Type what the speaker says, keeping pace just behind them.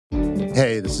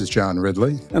Hey, this is John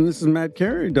Ridley. And this is Matt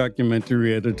Carey,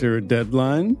 documentary editor at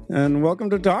Deadline. And welcome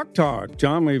to Doc Talk.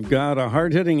 John, we've got a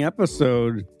hard-hitting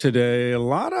episode today. A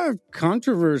lot of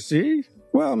controversy.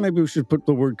 Well, maybe we should put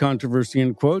the word controversy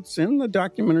in quotes in the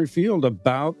documentary field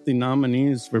about the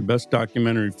nominees for Best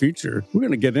Documentary Feature. We're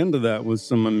going to get into that with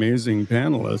some amazing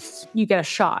panelists. You get a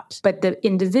shot, but the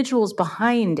individuals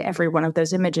behind every one of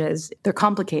those images, they're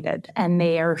complicated and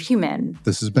they are human.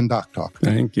 This has been Doc Talk.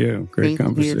 Thank you. Great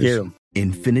conversation. You.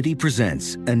 Infiniti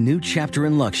presents a new chapter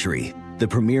in luxury, the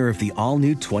premiere of the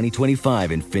all-new 2025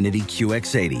 Infiniti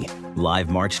QX80, live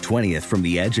March 20th from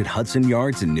the Edge at Hudson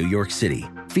Yards in New York City,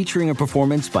 featuring a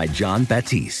performance by John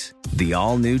Batiste. The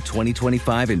all-new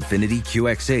 2025 Infiniti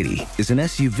QX80 is an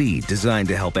SUV designed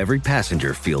to help every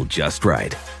passenger feel just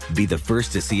right. Be the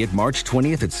first to see it March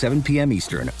 20th at 7 p.m.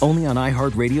 Eastern, only on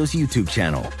iHeartRadio's YouTube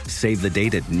channel. Save the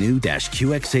date at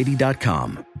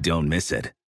new-QX80.com. Don't miss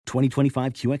it.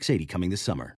 2025 QX80 coming this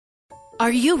summer.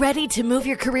 Are you ready to move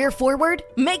your career forward?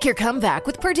 Make your comeback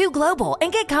with Purdue Global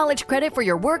and get college credit for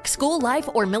your work, school, life,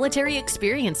 or military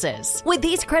experiences. With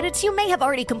these credits, you may have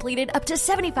already completed up to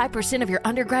 75% of your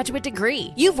undergraduate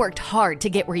degree. You've worked hard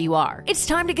to get where you are. It's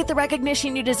time to get the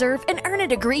recognition you deserve and earn a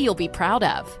degree you'll be proud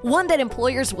of. One that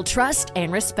employers will trust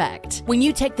and respect. When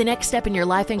you take the next step in your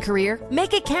life and career,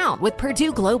 make it count with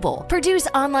Purdue Global, Purdue's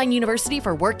online university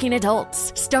for working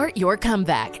adults. Start your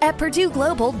comeback at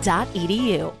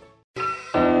purdueglobal.edu.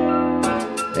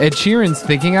 Ed Sheeran's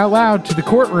thinking out loud to the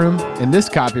courtroom in this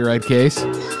copyright case.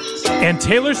 And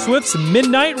Taylor Swift's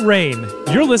Midnight Rain.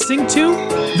 You're listening to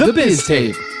The Biz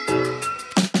Tape.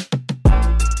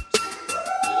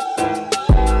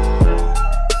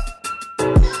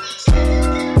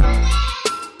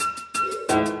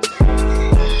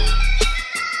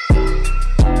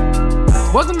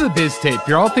 Welcome to The Biz Tape,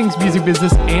 your all things music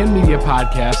business and media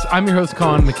podcast. I'm your host,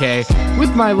 Colin McKay,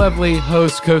 with my lovely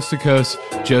host, coast to coast,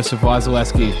 Joseph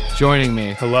Wozaleski, joining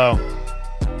me. Hello.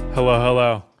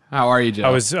 Hello. How are you,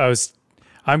 Joe?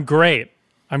 I'm great.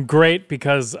 I'm great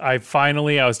because I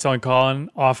was telling Colin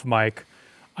off mic,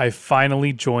 I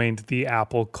finally joined the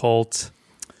Apple cult.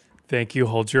 Thank you.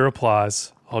 Hold your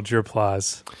applause.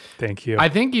 Thank you. I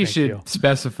think you should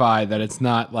specify that it's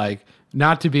not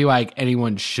to be like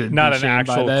anyone should not be an shamed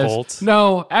actual by this. cult.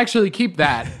 No, actually keep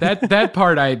that. That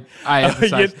part I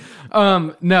emphasize.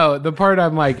 No, the part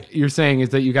I'm like you're saying is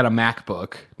that you got a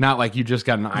MacBook, not like you just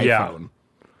got an iPhone. Yeah.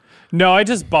 No, I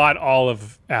just bought all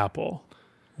of Apple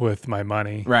with my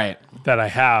money. Right. That I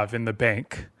have in the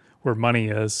bank where money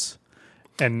is.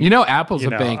 And Apple's a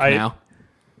bank now.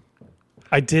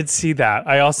 I did see that.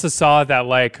 I also saw that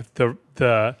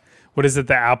the what is it,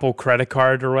 the Apple credit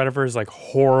card or whatever is like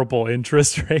horrible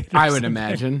interest rate. I would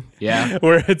imagine. Yeah.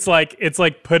 Where it's like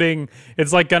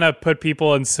gonna put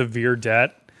people in severe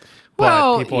debt.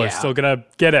 But people are still gonna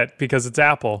get it because it's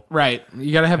Apple. Right.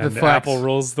 You gotta have the flex. Apple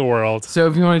rules the world. So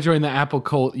if you want to join the Apple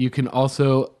cult, you can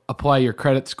also apply your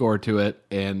credit score to it.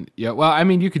 And you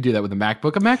could do that with a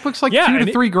MacBook. A MacBook's like $2,000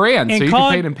 to $3,000, so you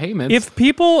can pay it in payments. If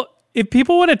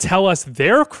people want to tell us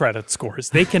their credit scores,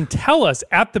 they can tell us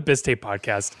at the BizTape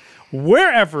Podcast,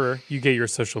 wherever you get your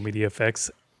social media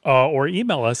fix, or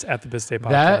email us at the BizTape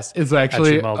Podcast. That is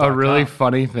actually a really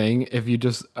funny thing. If you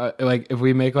just if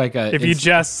we make if you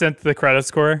just sent the credit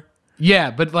score.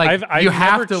 Yeah, but you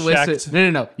have to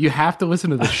listen. No. You have to listen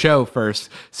to the show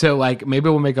first. So maybe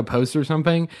we'll make a post or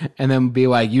something and then be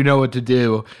like, you know what to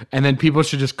do. And then people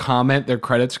should just comment their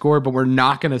credit score, but we're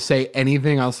not going to say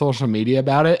anything on social media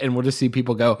about it. And we'll just see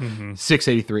people go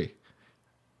 683,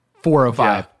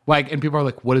 405. And people are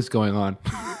like, what is going on?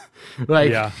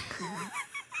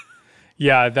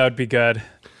 Yeah, that would be good.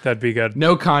 That'd be good.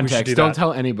 No context. Don't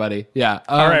tell anybody. Yeah.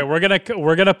 All right, we're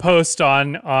gonna post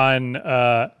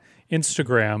on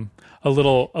Instagram a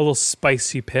little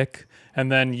spicy pic,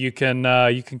 and then you can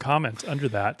comment under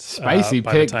that. Spicy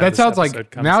pic. That sounds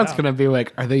like now it's gonna be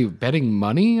like, are they betting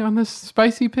money on this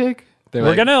spicy pic?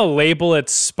 We're gonna label it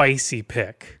spicy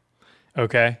pic,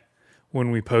 okay?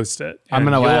 When we post it, I'm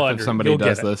gonna laugh if somebody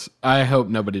does this. I hope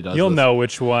nobody does. You'll know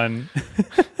which one.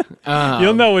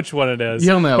 You'll know which one it is.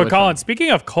 You'll know. But Colin, speaking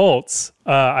of cults,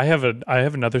 I have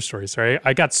another story. Sorry,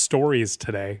 I got stories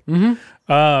today.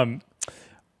 Mm-hmm.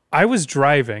 I was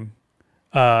driving.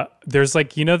 There's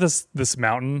this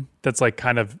mountain that's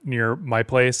kind of near my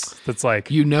place. That's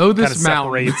this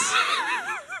mountain.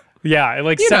 Yeah,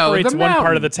 it separates one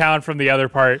part of the town from the other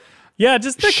part. Yeah,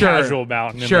 just the casual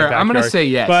mountain. Sure, in my backyard. I'm gonna say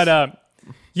yes. But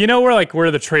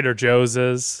where the Trader Joe's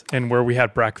is and where we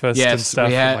had breakfast and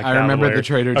stuff. I remember the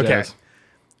Trader Joe's. Okay.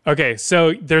 Okay,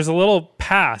 so there's a little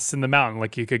pass in the mountain.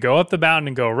 Like you could go up the mountain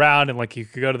and go around, and like you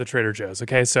could go to the Trader Joe's.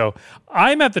 Okay, so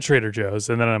I'm at the Trader Joe's,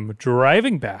 and then I'm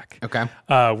driving back. Okay.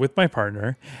 With my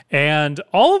partner, and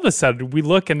all of a sudden we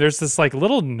look, and there's this like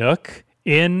little nook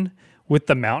in with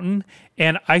the mountain,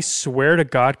 and I swear to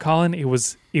God, Colin, it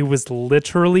was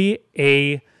literally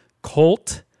a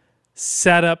cult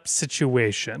setup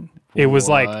situation. It was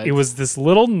like it was this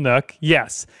little nook,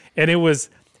 yes, and it was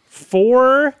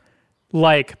 4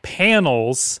 like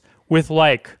panels with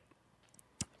like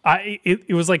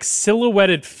it was like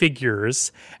silhouetted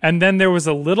figures, and then there was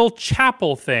a little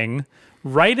chapel thing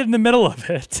right in the middle of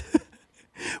it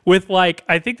with like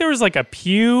I think there was like a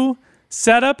pew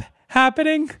setup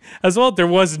happening as well. There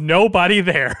was nobody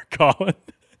there, Colin.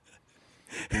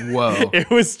 Whoa. It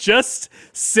was just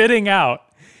sitting out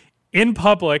in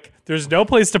public. There's no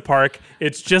place to park.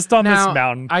 It's just on this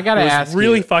mountain. I gotta ask,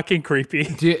 really fucking creepy.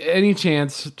 Any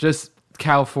chance, just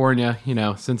California,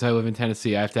 since I live in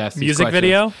Tennessee, I have to ask these Music questions.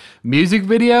 video? Music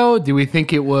video? Do we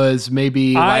think it was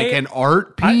maybe like an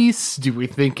art piece? Do we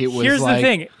think it was Here's the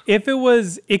thing. If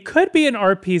it could be an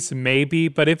art piece, maybe,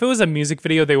 but if it was a music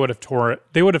video, they would have tore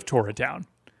it down.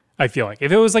 I feel like.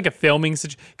 If it was like a filming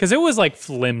situation, because it was like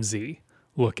flimsy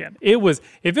looking. If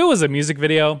it was a music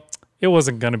video, it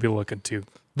wasn't going to be looking too.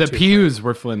 The pews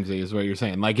were flimsy, is what you're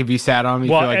saying. Like if you sat on them,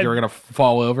 you feel like you were going to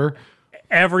fall over.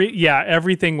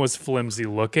 Everything was flimsy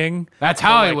looking. That's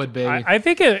how it would be. I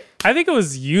think it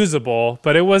was usable,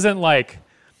 but it wasn't like,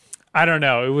 I don't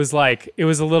know. It was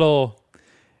a little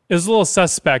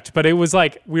suspect, but it was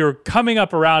like we were coming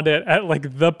up around it at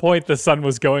like the point the sun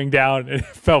was going down, and it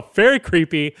felt very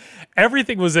creepy.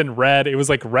 Everything was in red. It was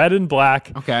like red and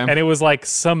black. Okay. And it was like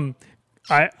some,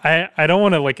 I don't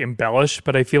want to like embellish,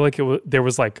 but I feel like there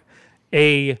was like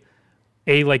a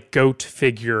like goat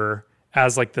figure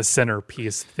as like the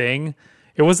centerpiece thing.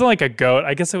 It wasn't like a goat.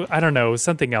 I guess I don't know. It was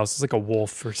something else. It was like a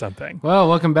wolf or something. Well,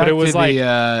 welcome back to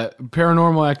the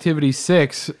Paranormal Activity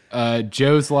 6,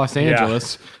 Joe's Los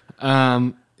Angeles.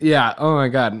 Yeah. Oh my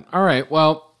God. All right.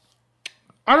 Well,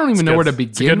 I don't even know where to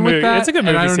begin with that. It's a good movie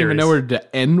and I don't series. even know where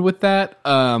to end with that.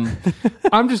 I'm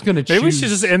just going to choose. Maybe we should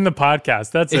just end the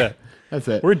podcast. That's it. That's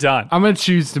it. We're done. I'm going to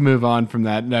choose to move on from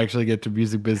that and actually get to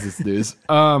music business news.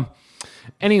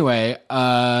 Anyway,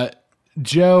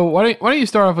 Joe, why don't you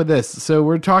start off with this? So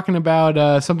we're talking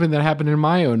about something that happened in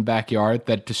my own backyard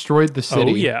that destroyed the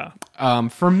city. Oh, yeah.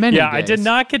 For many days. I did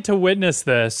not get to witness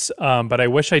this, but I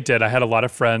wish I did. I had a lot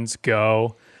of friends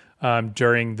go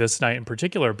during this night in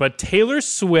particular. But Taylor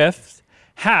Swift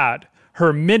had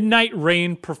her Midnight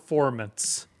Rain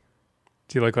performance.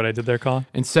 Do you like what I did there, Colin?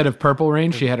 Instead of Purple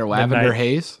Rain, she had her Lavender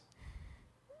Haze.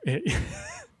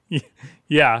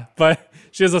 Yeah, but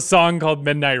she has a song called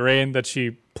Midnight Rain that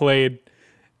she played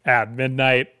at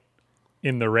midnight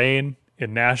in the rain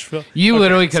in Nashville. You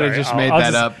literally could have just made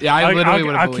that up. Yeah, I literally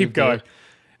would have I'll keep going.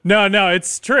 No,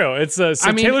 it's true. It's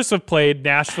Taylor Swift played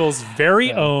Nashville's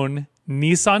very own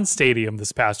Nissan Stadium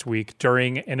this past week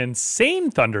during an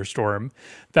insane thunderstorm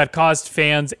that caused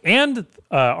fans and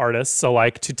artists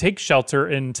alike to take shelter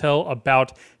until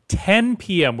about 10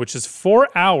 p.m., which is 4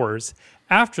 hours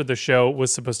after the show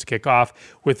was supposed to kick off,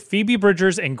 with Phoebe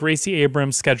Bridgers and Gracie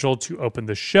Abrams scheduled to open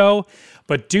the show.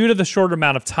 But due to the short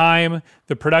amount of time,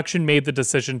 the production made the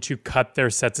decision to cut their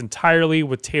sets entirely,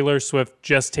 with Taylor Swift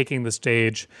just taking the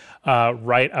stage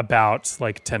right about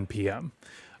like 10 p.m.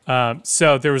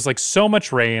 So there was like so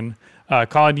much rain.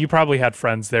 Colin, you probably had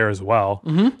friends there as well.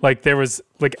 Mm-hmm. Like there was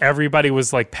like everybody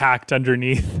was like packed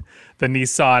underneath the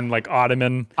Nissan like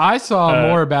ottoman. I saw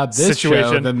more about this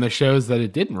situation show than the shows that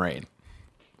it didn't rain.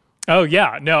 Oh,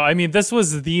 yeah. No, I mean, this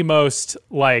was the most,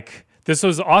 like, this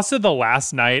was also the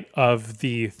last night of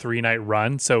the 3-night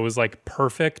run. So it was, like,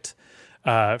 perfect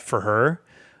for her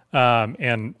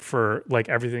and for, like,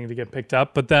 everything to get picked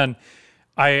up. But then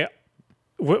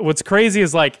what's crazy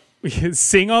is, like,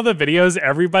 seeing all the videos,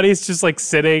 everybody's just, like,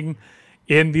 sitting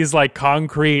in these, like,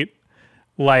 concrete,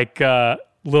 like,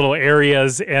 little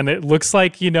areas, and it looks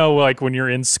like, like when you're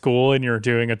in school and you're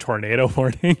doing a tornado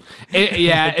warning.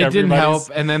 It didn't help.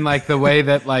 And then like the way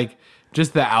that like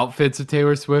just the outfits of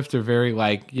Taylor Swift are very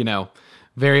like,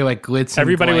 very like glitz and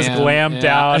everybody was glam. glammed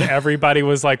out. Everybody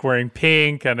was like wearing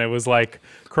pink, and it was like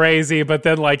crazy. But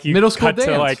then like you middle school cut dance.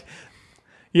 to like,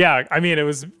 yeah, I mean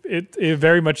it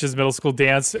very much is middle school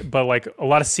dance, but like a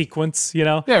lot of sequence,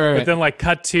 Yeah, right. But then like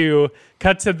cut to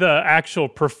the actual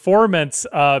performance.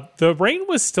 The rain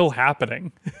was still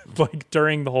happening, like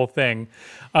during the whole thing.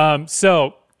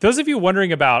 So those of you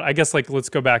wondering about, I guess like let's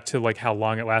go back to like how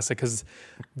long it lasted, because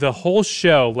the whole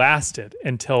show lasted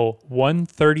until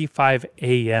 1:35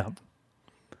 a.m.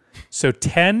 So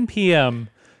 10 p.m.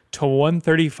 to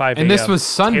 1:35 a.m. And this was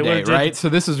Sunday, right? So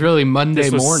this is really Monday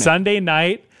morning. This was Sunday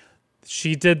night.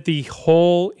 She did the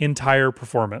whole entire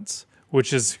performance,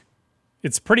 which is,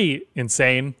 it's pretty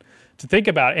insane to think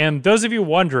about. And those of you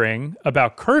wondering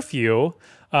about curfew,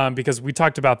 because we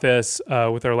talked about this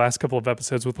with our last couple of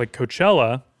episodes with like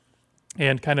Coachella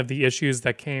and kind of the issues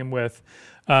that came with,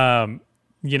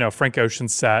 Frank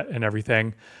Ocean's set and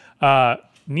everything.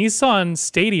 Nissan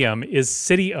Stadium is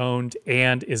city-owned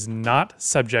and is not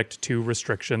subject to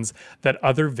restrictions that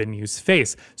other venues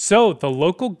face. So the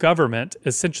local government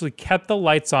essentially kept the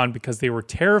lights on because they were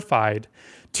terrified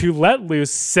to let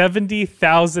loose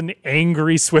 70,000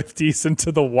 angry Swifties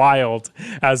into the wild,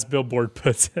 as Billboard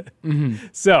puts it. Mm-hmm.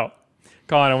 So,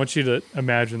 Colin, I want you to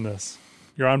imagine this.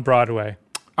 You're on Broadway.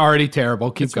 Already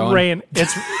terrible. Keep going.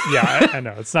 I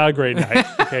know. It's not a great night.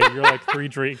 Okay, you're like 3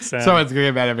 drinks in. Someone's going to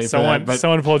get mad at me for that. But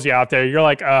someone pulled you out there. You're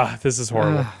like, this is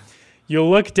horrible. You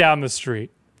look down the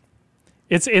street.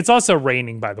 It's also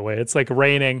raining, by the way. It's like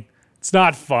raining. It's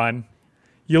not fun.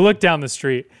 You look down the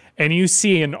street and you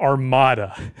see an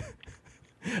armada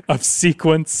of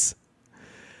Sequence,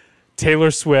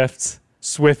 Taylor Swift,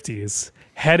 Swifties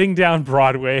heading down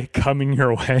Broadway, coming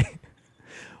your way.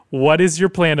 What is your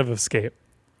plan of escape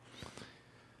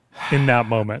in that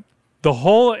moment?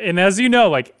 And as you know,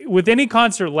 like with any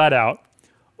concert let out,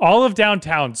 all of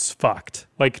downtown's fucked.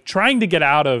 Like trying to get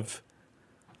out of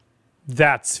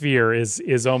that sphere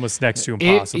is almost next to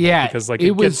impossible. Because like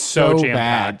it was gets so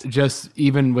bad, just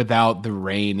even without the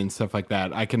rain and stuff like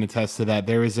that. I can attest to that.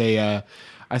 There was I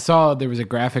saw there was a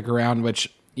graphic around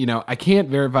which, I can't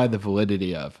verify the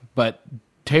validity of, but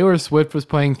Taylor Swift was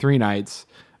playing 3 nights.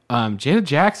 Janet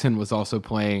Jackson was also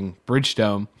playing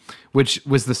Bridgestone, which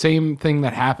was the same thing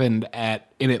that happened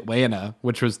in Atlanta,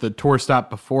 which was the tour stop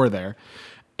before there.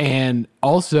 And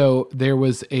also there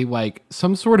was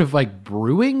some sort of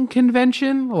brewing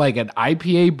convention, like an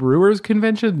IPA brewers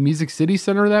convention, Music City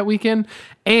Center that weekend.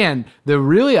 And the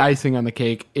really icing on the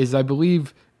cake is I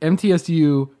believe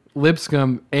MTSU,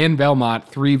 Lipscomb, and Belmont,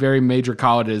 3 very major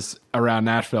colleges around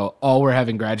Nashville, all were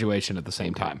having graduation at the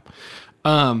same time.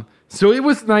 So it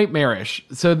was nightmarish.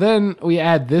 So then we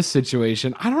add this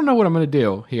situation. I don't know what I'm going to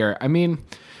do here. I mean,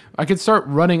 I could start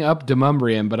running up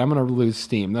Demumbrian, but I'm going to lose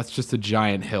steam. That's just a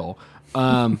giant hill.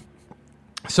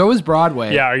 So is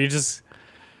Broadway. Yeah, are you just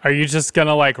going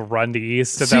to run to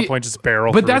East at that point, just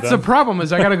barrel through them? But that's the problem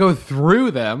is I got to go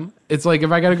through them. It's like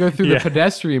if I got to go through the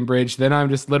pedestrian bridge, then I'm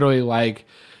just literally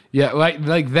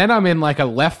then I'm in a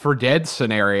Left 4 Dead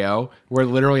scenario where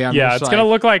literally I'm just it's going to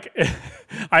look like...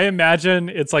 I imagine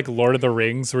it's like Lord of the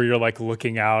Rings where you're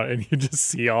looking out and you just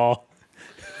see all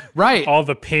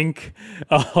the pink,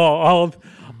 all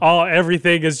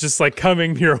everything is just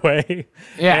coming your way.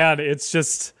 Yeah. And it's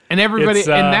just... And everybody in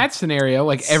that scenario,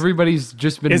 everybody's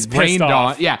just been rained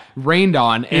on. Yeah, rained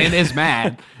on and is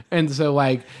mad. And so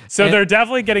they're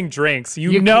definitely getting drinks.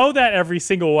 You know that every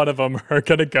single one of them are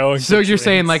going to go and So you're drinks.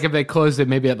 saying if they closed it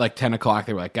maybe at 10 o'clock,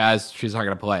 they were like, guys, she's not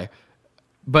going to play.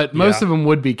 But most of them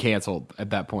would be canceled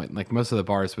at that point. Most of the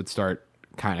bars would start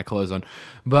kind of closing.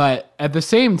 But at the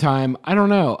same time, I don't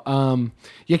know.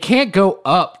 You can't go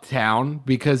uptown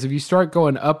because if you start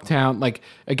going uptown,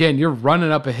 again, you're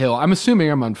running up a hill. I'm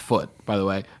assuming I'm on foot, by the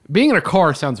way. Being in a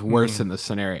car sounds worse in this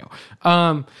scenario.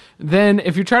 Then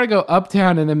if you try to go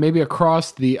uptown and then maybe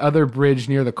across the other bridge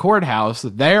near the courthouse,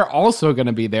 they're also going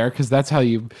to be there because that's how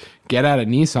you get out of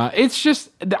Nissan. It's just,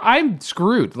 I'm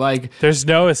screwed. There's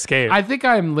no escape. I think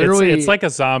I'm literally... It's like a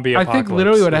zombie apocalypse. I think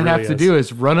literally what I'd have to do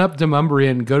is run up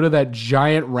Demumbrian, go to that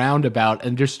giant roundabout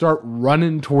and just start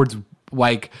running towards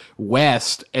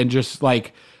west and just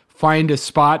find a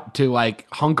spot to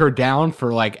hunker down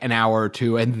for an hour or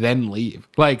two and then leave.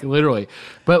 Literally.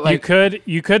 But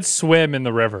you could swim in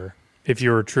the river if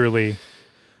you were truly...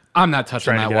 I'm not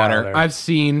touching that water. I've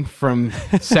seen from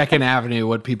 2nd Avenue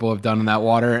what people have done in that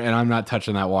water, and I'm not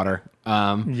touching that water.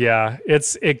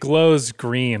 It glows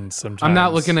green sometimes. I'm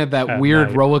not looking at that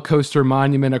weird roller coaster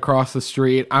monument across the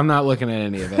street. I'm not looking at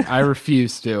any of it. I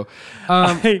refuse to.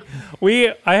 I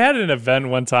had an event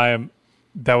one time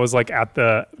that was at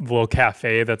the little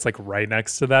cafe that's right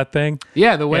next to that thing.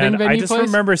 Yeah, the wedding venue I just place?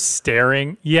 remember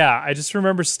staring. Yeah, I just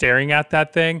remember staring at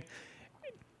that thing,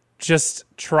 just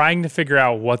trying to figure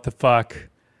out what the fuck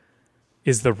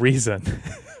is the reason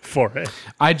for it.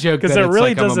 I joke that it's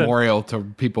really a memorial to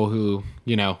people who,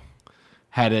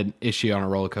 had an issue on a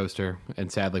roller coaster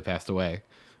and sadly passed away.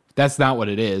 That's not what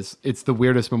it is. It's the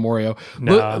weirdest memorial.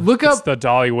 No, look it's up the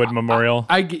Dollywood Memorial.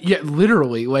 Yeah,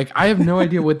 literally. Like, I have no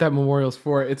idea what that memorial's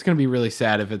for. It's going to be really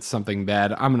sad if it's something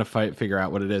bad. I'm going to figure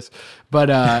out what it is.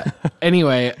 But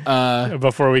anyway.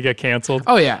 Before we get canceled.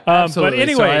 Oh, yeah. Absolutely. But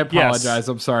anyway, so I apologize. yes.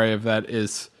 I'm sorry if that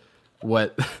is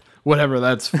whatever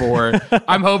that's for.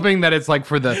 I'm hoping that it's like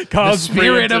for the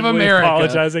spirit of America.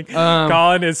 Apologizing.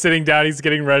 Colin is sitting down. He's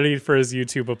getting ready for his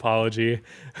YouTube apology.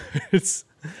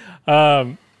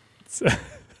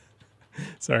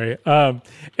 Sorry.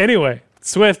 Anyway,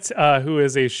 Swift, who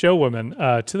is a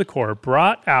showwoman to the core,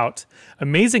 brought out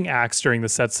amazing acts during the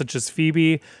set, such as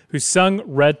Phoebe, who sung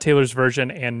Red Taylor's version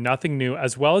and Nothing New,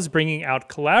 as well as bringing out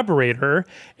collaborator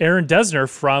Aaron Dessner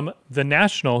from The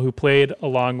National, who played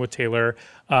along with Taylor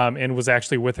and was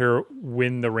actually with her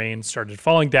when the rain started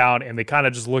falling down. And they kind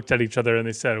of just looked at each other and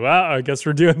they said, well, I guess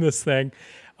we're doing this thing.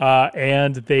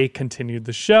 And they continued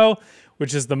the show,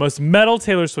 which is the most metal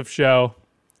Taylor Swift show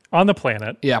on the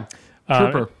planet. Yeah.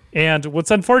 Trooper. And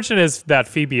what's unfortunate is that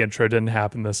Phoebe intro didn't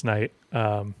happen this night.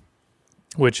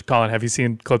 Which, Colin, have you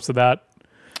seen clips of that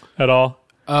at all?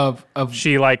 Of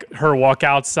she, like, her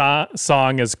walkout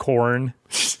song is Korn.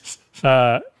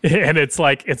 And it's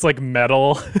like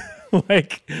metal.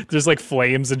 Like, there's like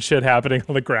flames and shit happening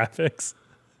on the graphics.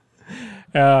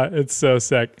 It's so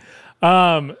sick.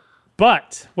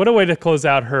 But what a way to close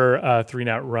out her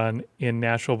 3-night run in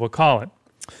Nashville. But Colin,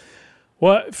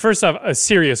 well, first off, a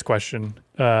serious question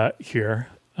here.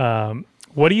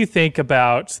 What do you think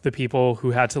about the people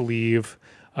who had to leave,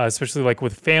 especially like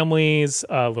with families,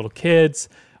 little kids?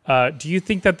 Do you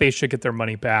think that they should get their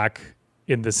money back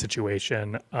in this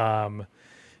situation?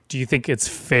 Do you think it's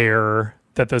fair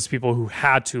that those people who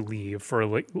had to leave for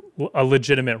a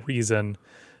legitimate reason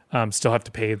still have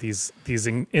to pay these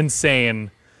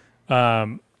insane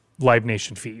Live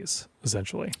Nation fees,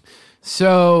 essentially?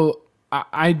 So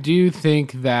I do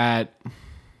think that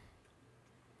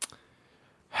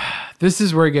this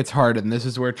is where it gets hard, and this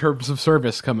is where terms of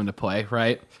service come into play,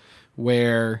 right?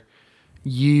 Where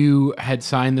you had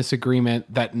signed this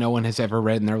agreement that no one has ever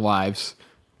read in their lives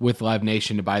with Live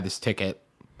Nation to buy this ticket.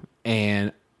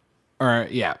 I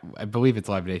believe it's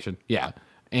Live Nation. Yeah.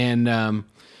 And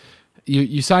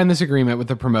you sign this agreement with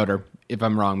the promoter. If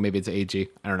I'm wrong, maybe it's AG.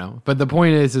 I don't know. But the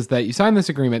point is that you sign this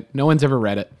agreement. No one's ever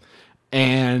read it.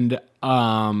 And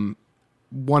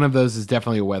one of those is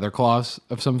definitely a weather clause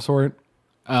of some sort.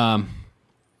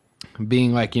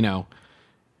 Being like,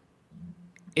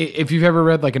 if you've ever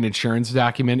read like an insurance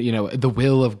document, the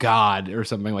will of God or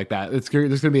something like that, there's going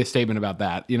to be a statement about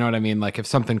that. You know what I mean? Like if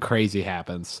something crazy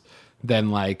happens, then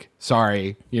like,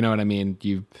 sorry, you know what I mean?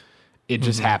 It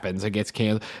just happens. It gets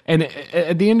canceled. And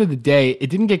at the end of the day, it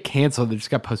didn't get canceled. It just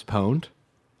got postponed,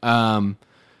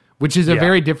 which is a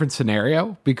very different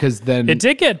scenario because then it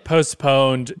did get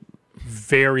postponed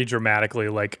very dramatically,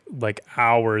 like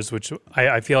hours, which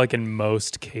I feel like in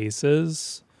most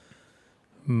cases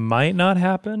might not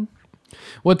happen.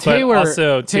 Well, Taylor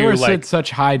set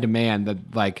such high demand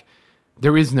that like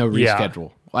there is no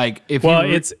reschedule. Like if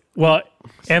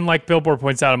and like Billboard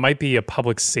points out, it might be a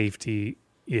public safety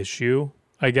issue,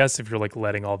 I guess, if you're like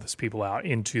letting all these people out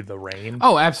into the rain.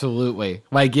 Oh, absolutely.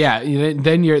 Like, yeah,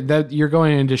 then you're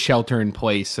going into shelter in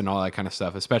place and all that kind of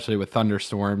stuff, especially with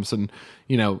thunderstorms and,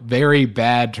 very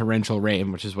bad torrential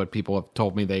rain, which is what people have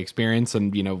told me they experience.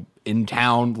 And, in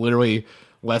town, literally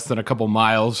less than a couple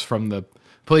miles from the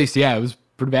place. Yeah, it was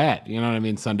pretty bad. You know what I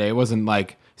mean? Sunday. It wasn't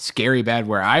like scary bad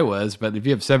where I was, but if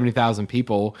you have 70,000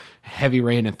 people, heavy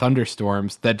rain and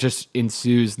thunderstorms, that just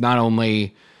ensues not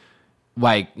only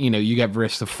like, you have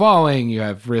risk of falling, you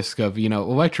have risk of,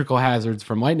 electrical hazards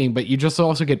from lightning, but you just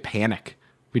also get panic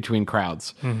between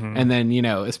crowds. Mm-hmm. And then,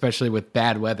 especially with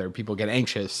bad weather, people get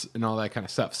anxious and all that kind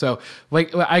of stuff. So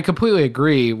like, I completely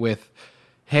agree with,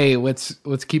 hey, let's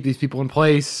keep these people in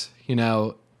place.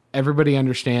 Everybody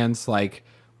understands like,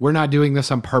 we're not doing this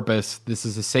on purpose. This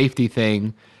is a safety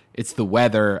thing. It's the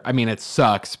weather. I mean, it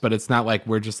sucks, but it's not like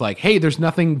we're just like, hey, there's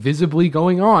nothing visibly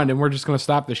going on and we're just going to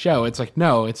stop the show. It's like,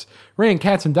 no, it's raining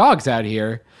cats and dogs out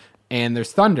here and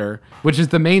there's thunder, which is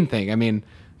the main thing. I mean,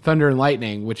 thunder and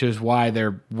lightning, which is why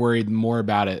they're worried more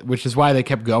about it, which is why they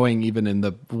kept going even in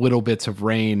the little bits of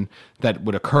rain that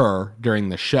would occur during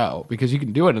the show, because you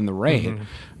can do it in the rain.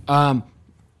 Mm-hmm.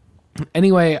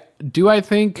 Anyway, do I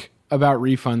think about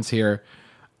refunds here?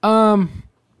 I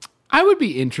would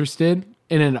be interested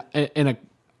in an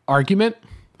argument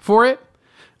for it.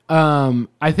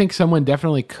 I think someone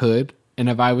definitely could. And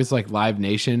if I was like Live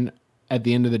Nation at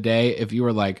the end of the day, if you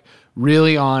were like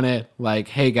really on it, like,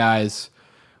 hey guys,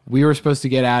 we were supposed to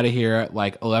get out of here at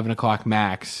like 11 o'clock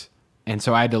max. And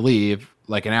so I had to leave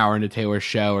like an hour into Taylor's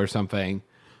show or something.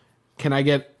 can I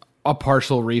get a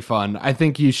partial refund? I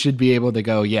think you should be able to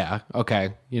go, yeah,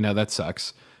 okay, that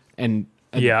sucks. And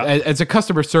as a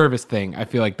customer service thing, I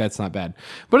feel like that's not bad.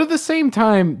 But at the same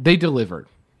time, they delivered,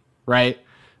 right?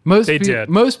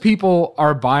 Most people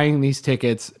are buying these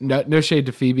tickets. No shade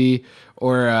to Phoebe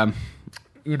or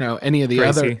any of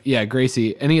the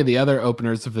Gracie, any of the other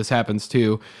openers if this happens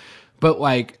too. But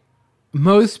like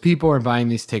most people are buying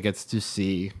these tickets to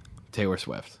see Taylor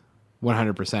Swift,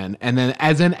 100%. And then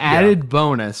as an added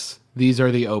bonus, these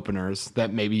are the openers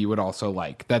that maybe you would also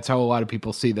like. That's how a lot of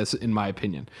people see this, in my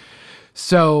opinion.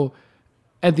 So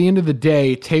at the end of the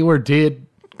day, Taylor did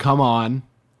come on.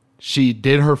 She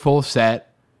did her full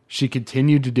set. She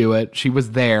continued to do it. She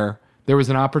was there. There was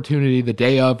an opportunity the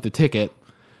day of the ticket.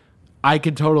 I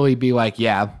could totally be like,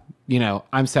 yeah,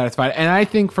 I'm satisfied. And I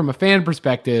think from a fan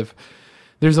perspective,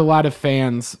 there's a lot of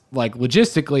fans, like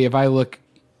logistically, if I look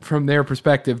from their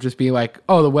perspective, just be like,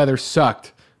 oh, the weather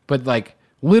sucked. But like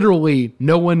literally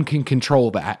no one can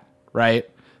control that, right?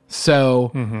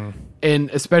 So, and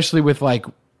especially with like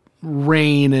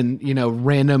rain and,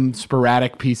 random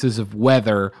sporadic pieces of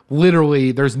weather,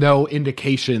 literally there's no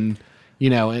indication,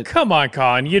 Come on,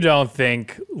 Colin. You don't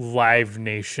think Live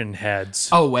Nation heads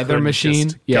weather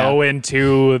machine go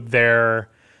into their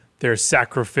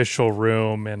sacrificial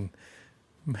room and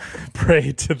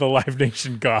pray to the Live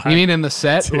Nation god? You mean in the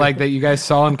set like that you guys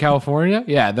saw in California?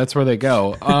 Yeah, that's where they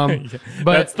go. But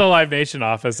that's the Live Nation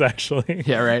office, actually.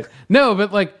 Yeah, right. No,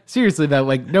 but like seriously though,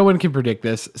 like no one can predict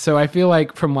this. So I feel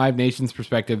like from Live Nation's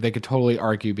perspective, they could totally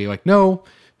argue, be like, no,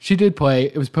 she did play.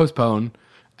 It was postponed.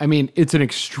 I mean, it's an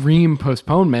extreme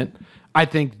postponement. I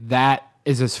think that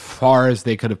is as far as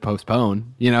they could have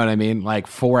postponed. You know what I mean? Like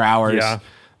 4 hours. Yeah.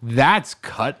 That's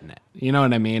cutting it. You know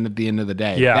what I mean? At the end of the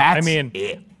day. Yeah. That's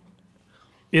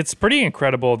it's pretty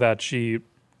incredible that she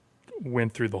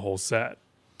went through the whole set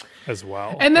as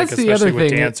well. And that's the other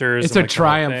thing. Dancers it's a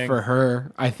triumph for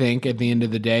her, I think, at the end of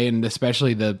the day. And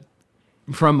especially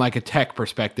from like a tech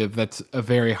perspective, that's a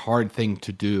very hard thing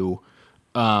to do.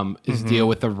 Is deal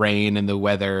with the rain and the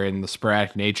weather and the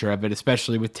sporadic nature of it,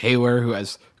 especially with Taylor, who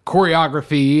has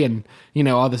choreography and,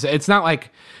 all this. It's not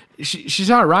like she's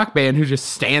not a rock band who just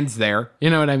stands there. You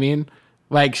know what I mean?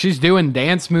 Like she's doing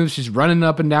dance moves. She's running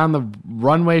up and down the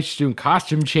runway. She's doing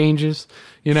costume changes,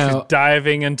 She's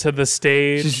diving into the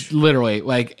stage. She's literally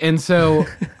like, and so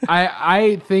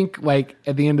I think like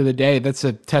at the end of the day, that's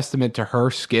a testament to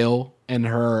her skill and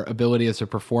her ability as a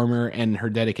performer and her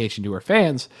dedication to her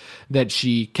fans that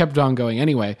she kept on going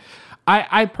anyway.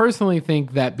 I personally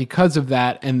think that because of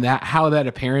that and that how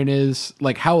apparent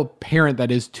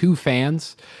that is to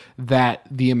fans, that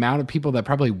the amount of people that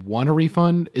probably want a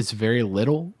refund is very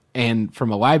little. And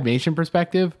from a Live Nation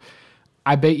perspective,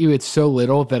 I bet you it's so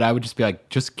little that I would just be like,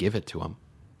 just give it to them.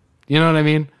 You know what I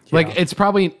mean? Yeah. Like it's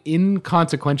probably an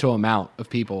inconsequential amount of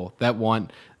people that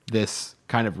want this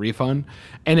kind of refund.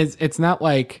 And it's not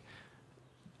like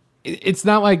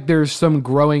there's some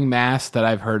growing mass that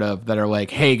I've heard of that are like,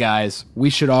 hey guys, we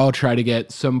should all try to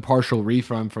get some partial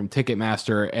refund from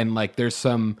Ticketmaster. And like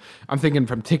I'm thinking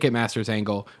from Ticketmaster's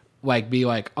angle, like be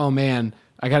like, oh man,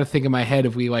 I got to think in my head,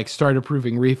 if we like start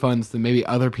approving refunds, then maybe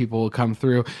other people will come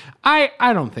through. I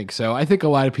don't think so. I think a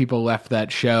lot of people left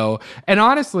that show. And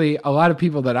honestly, a lot of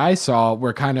people that I saw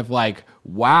were kind of like,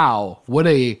 wow, what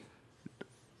a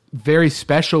very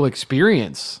special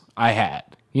experience I had.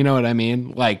 You know what I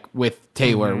mean? Like with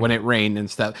Taylor when it rained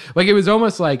and stuff. Like it was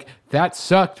almost like that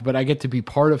sucked, but I get to be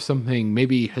part of something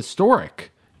maybe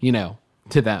historic,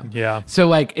 to them. Yeah. So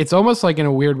like it's almost like in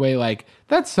a weird way, like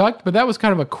that sucked, but that was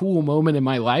kind of a cool moment in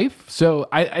my life. So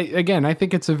I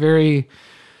think it's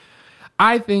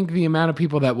I think the amount of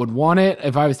people that would want it,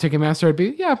 if I was Ticketmaster, I'd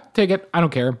be, yeah, take it. I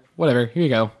don't care. Whatever. Here you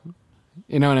go.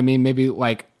 You know what I mean? Maybe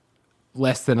like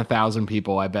less than 1,000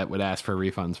 people, I bet, would ask for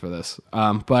refunds for this.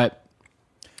 But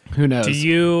who knows?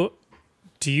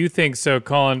 Do you think so,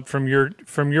 Colin, from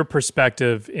your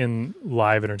perspective in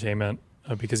live entertainment,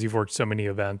 because you've worked so many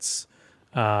events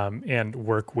and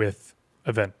work with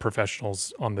event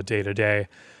professionals on the day-to-day,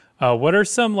 what are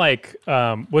some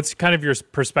what's kind of your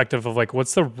perspective of like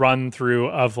what's the run through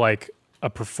of like a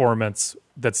performance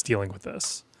that's dealing with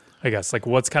this? I guess like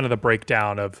what's kind of the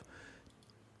breakdown of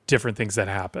different things that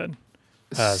happen?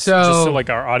 Just so like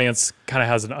our audience kind of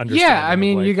has an understanding. Yeah, I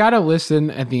mean, you got to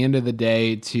listen at the end of the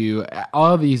day to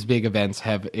all of these big events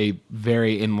have a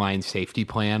very inline safety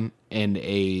plan and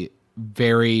a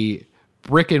very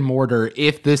brick and mortar.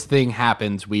 If this thing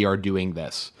happens, we are doing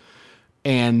this,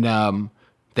 and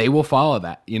they will follow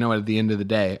that. At the end of the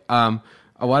day, a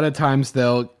lot of times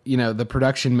they'll, the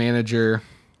production manager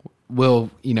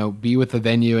will, be with the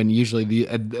venue, and usually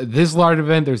this large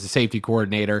event, there's a safety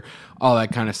coordinator, all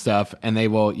that kind of stuff, and they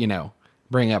will,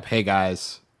 bring up, hey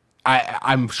guys,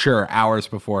 I'm sure hours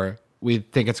before, we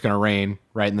think it's going to rain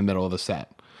right in the middle of the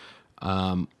set.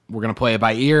 We're going to play it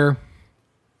by ear,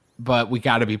 but we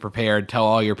got to be prepared. Tell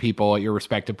all your people at your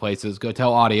respective places. Go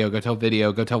tell audio, go tell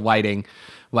video, go tell lighting.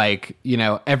 Like,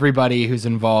 everybody who's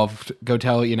involved, go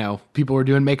tell, people who are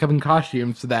doing makeup and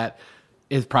costumes that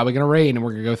it's probably going to rain, and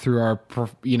we're going to go through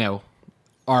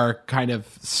our kind of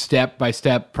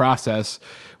step-by-step process,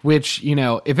 which,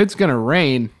 if it's going to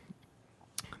rain,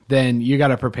 then you got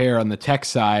to prepare on the tech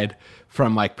side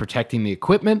from like protecting the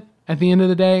equipment at the end of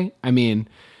the day. I mean,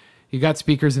 you got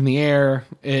speakers in the air,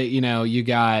 you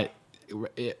got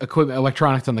equipment,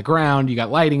 electronics on the ground, you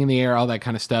got lighting in the air, all that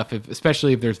kind of stuff.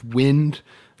 Especially if there's wind,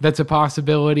 that's a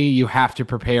possibility. You have to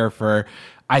prepare for,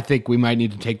 I think we might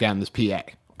need to take down this PA.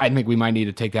 I think we might need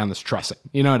to take down this trussing.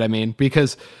 You know what I mean?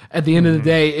 Because at the end of the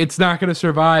day, it's not going to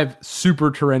survive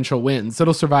super torrential winds.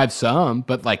 It'll survive some,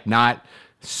 but like not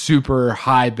super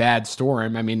high bad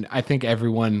storm. I mean, I think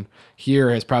everyone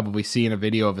here has probably seen a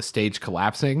video of a stage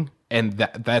collapsing, and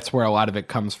that's where a lot of it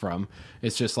comes from.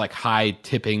 It's just like high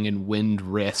tipping and wind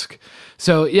risk.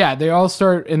 So yeah, they all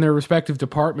start in their respective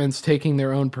departments taking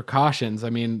their own precautions.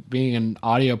 I mean, being an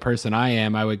audio person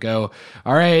I would go,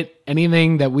 all right,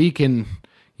 anything that we can,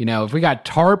 if we got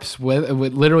tarps with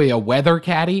literally a weather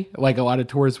caddy, like a lot of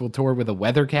tours will tour with a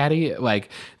weather caddy, like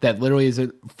that literally is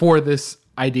for this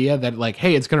idea that like,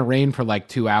 hey, it's going to rain for like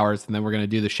 2 hours and then we're going to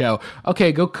do the show.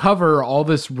 Okay, go cover all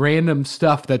this random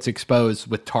stuff that's exposed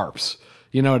with tarps.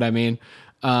 You know what I mean?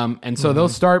 And so they'll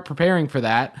start preparing for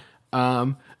that.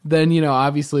 Then,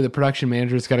 obviously the production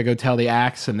manager's got to go tell the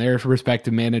acts and their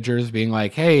respective managers being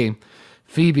like, hey,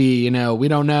 Phoebe, we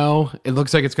don't know. It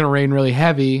looks like it's going to rain really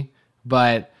heavy,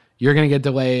 but you're going to get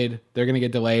delayed. They're going to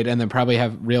get delayed. And then probably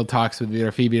have real talks with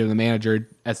either Phoebe or the manager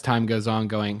as time goes on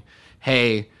going,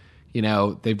 hey,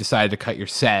 they've decided to cut your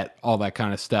set, all that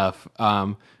kind of stuff,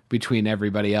 between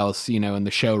everybody else, and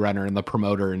the showrunner and the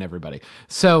promoter and everybody.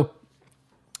 So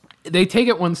they take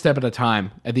it one step at a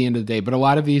time at the end of the day, but a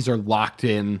lot of these are locked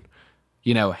in,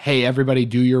 hey, everybody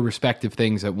do your respective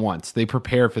things at once. They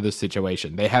prepare for this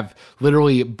situation. They have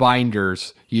literally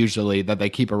binders usually that they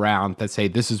keep around that say,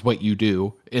 this is what you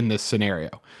do in this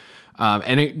scenario.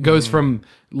 And it goes from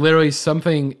literally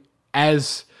something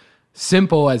as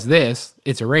simple as this,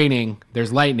 it's raining,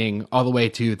 there's lightning, all the way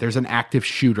to there's an active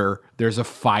shooter, there's a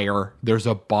fire, there's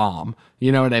a bomb.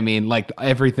 You know what I mean? Like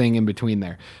everything in between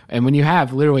there. And when you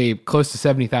have literally close to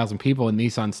 70,000 people in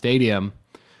Nissan Stadium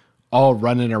all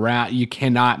running around, you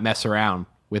cannot mess around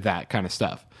with that kind of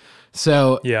stuff.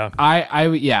 So yeah,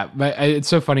 but it's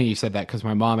so funny you said that, because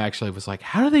my mom actually was like,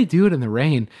 how do they do it in the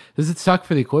rain? Does it suck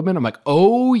for the equipment? I'm like,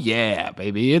 oh yeah,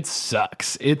 baby, it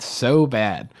sucks. It's so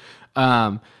bad.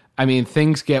 I mean,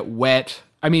 things get wet.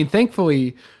 I mean,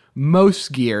 thankfully,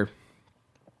 most gear,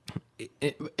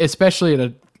 especially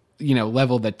at a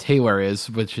level that Taylor is,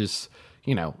 which is,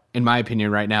 in my opinion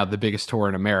right now, the biggest tour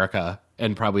in America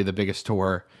and probably the biggest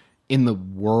tour in the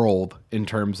world in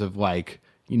terms of like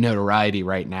notoriety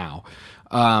right now.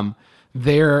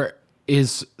 There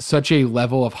is such a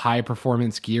level of high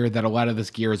performance gear that a lot of this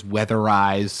gear is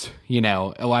weatherized.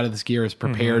 A lot of this gear is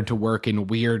prepared to work in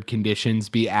weird conditions,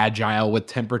 be agile with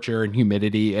temperature and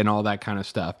humidity and all that kind of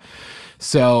stuff.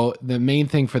 So the main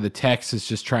thing for the techs is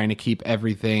just trying to keep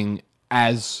everything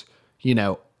as,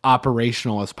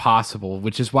 operational as possible,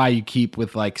 which is why you keep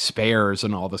with like spares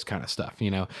and all this kind of stuff.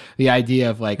 The idea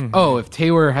of like, oh, if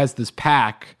Taylor has this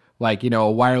pack, like, a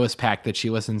wireless pack that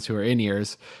she listens to her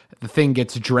in-ears, the thing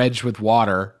gets dredged with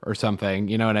water or something,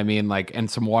 you know what I mean? Like, and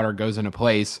some water goes into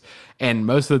place. And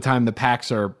most of the time the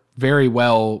packs are very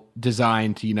well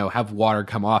designed to, have water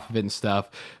come off of it and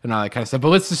stuff and all that kind of stuff. But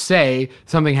let's just say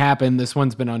something happened. This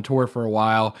one's been on tour for a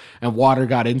while and water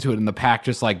got into it and the pack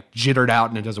just like jittered out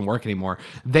and it doesn't work anymore.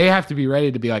 They have to be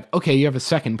ready to be like, okay, you have a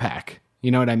second pack. You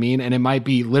know what I mean? And it might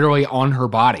be literally on her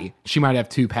body. She might have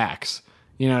 2 packs.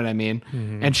 You know what I mean?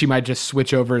 And she might just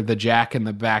switch over the jack in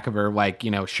the back of her, like,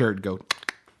 shirt, go,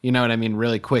 you know what I mean,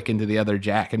 really quick into the other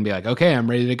jack and be like, okay, I'm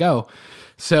ready to go.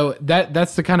 So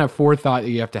that's the kind of forethought that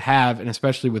you have to have. And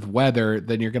especially with weather,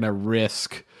 then you're going to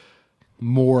risk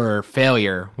more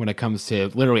failure when it comes to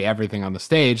literally everything on the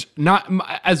stage, not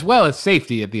as well as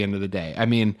safety at the end of the day. I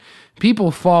mean,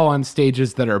 people fall on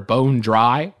stages that are bone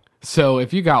dry. So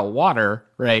if you got water,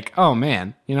 like, oh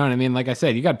man, you know what I mean? Like I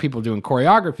said, you got people doing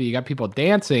choreography, you got people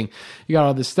dancing, you got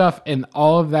all this stuff, and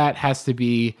all of that has to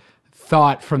be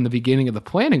thought from the beginning of the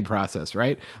planning process,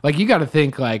 right? Like you got to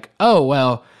think like, oh,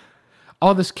 well,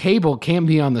 all this cable can't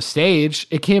be on the stage.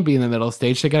 It can't be in the middle of the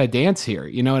stage. They got to dance here.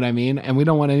 You know what I mean? And we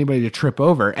don't want anybody to trip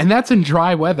over. And that's in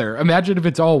dry weather. Imagine if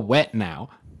it's all wet now.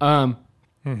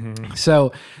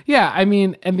 So, yeah, I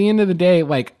mean, at the end of the day,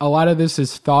 like, a lot of this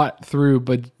is thought through,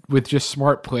 but with just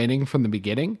smart planning from the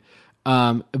beginning.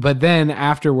 But then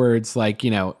afterwards, like,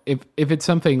 you know, if it's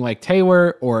something like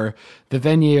Taylor or the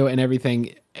venue and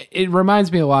everything, it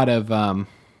reminds me a lot of,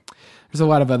 there's a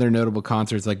lot of other notable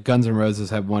concerts, like Guns N' Roses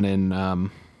had one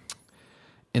in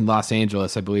Los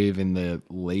Angeles, I believe, in the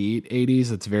late 80s.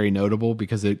 That's very notable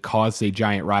because it caused a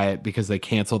giant riot because they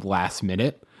canceled last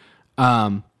minute.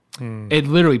 It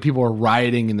literally, people were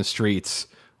rioting in the streets,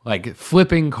 like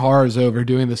flipping cars over,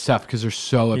 doing this stuff because they're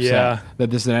so upset that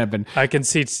this didn't happen. I can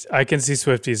see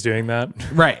Swifties doing that.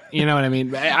 Right. You know what I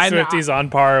mean? Swifties on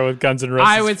par with Guns N' Roses.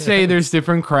 I would say there's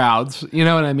different crowds. You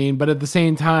know what I mean? But at the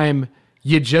same time,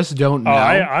 you just don't know.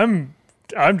 I'm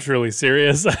truly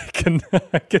serious. I can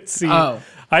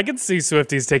see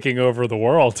Swifties taking over the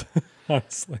world.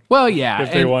 Honestly. Well, yeah,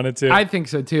 if they wanted to. I think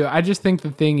so too. I just think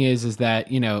the thing is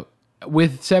that, you know,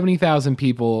 with 70,000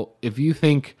 people, if you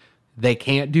think they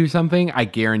can't do something, I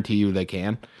guarantee you they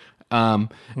can.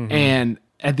 And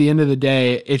at the end of the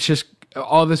day, it's just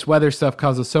all this weather stuff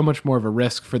causes so much more of a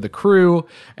risk for the crew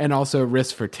and also a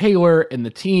risk for Taylor and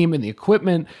the team and the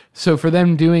equipment. So for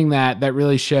them doing that, that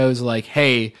really shows like,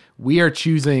 hey, we are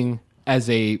choosing as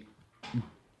a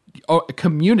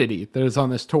community that is on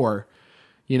this tour,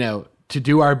 you know, to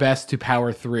do our best to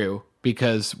power through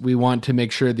because we want to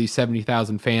make sure these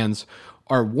 70,000 fans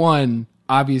are, one,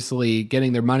 obviously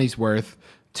getting their money's worth.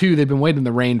 2, they've been waiting in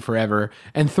the rain forever.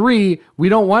 And 3, we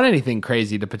don't want anything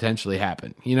crazy to potentially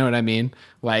happen. You know what I mean?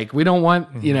 Like, we don't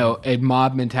want, you know, a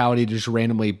mob mentality to just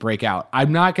randomly break out.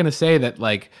 I'm not going to say that,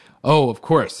 like, oh, of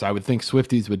course, I would think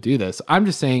Swifties would do this. I'm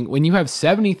just saying when you have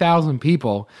 70,000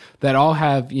 people that all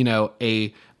have, you know,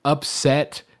 a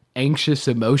upset, anxious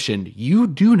emotion, you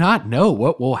do not know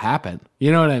what will happen.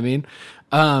 You know what I mean?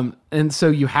 And so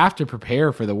you have to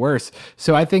prepare for the worst.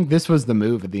 So I think this was the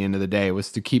move at the end of the day,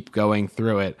 was to keep going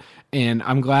through it. And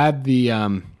I'm glad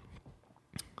the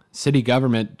city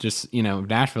government just, you know,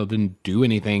 Nashville didn't do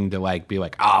anything to like be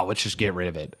like, oh, let's just get rid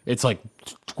of it. It's like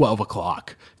 12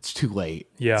 o'clock. It's too late.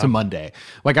 Yeah. It's a Monday.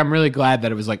 Like, I'm really glad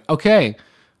that it was like, okay,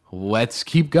 let's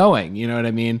keep going. You know what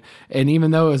I mean? And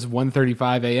even though it was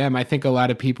 1:35 a.m., I think a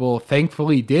lot of people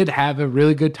thankfully did have a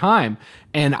really good time.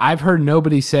 And I've heard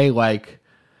nobody say like,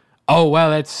 oh, well,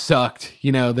 that sucked.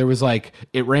 You know, there was like,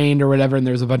 it rained or whatever, and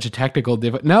there was a bunch of technical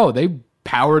No, they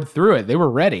powered through it. They were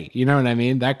ready. You know what I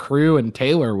mean? That crew and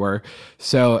Taylor were.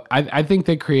 So I think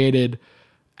they created,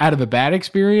 out of a bad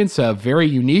experience, a very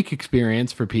unique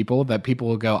experience for people that people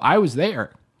will go, I was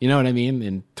there. You know what I mean?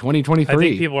 In 2023. I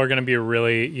think people are going to be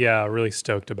really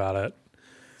stoked about it.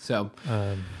 So,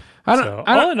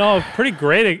 all in all, pretty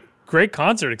great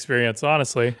concert experience,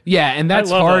 honestly. Yeah, and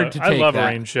that's hard to take. I love a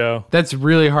rain show. That's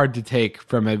really hard to take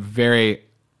from a very,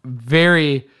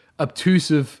 very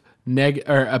obtuse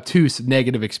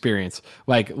negative experience.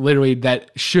 Like, literally,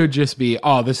 that should just be,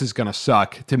 oh, this is gonna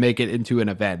suck, to make it into an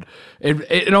event.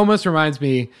 It almost reminds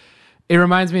me. It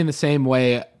reminds me in the same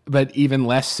way, but even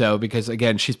less so, because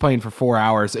again, she's playing for 4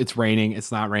 hours. It's raining.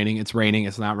 It's not raining. It's raining.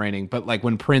 It's not raining. But like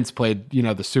when Prince played, you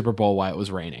know, the Super Bowl while it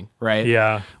was raining, right?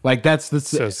 Yeah. Like that's the.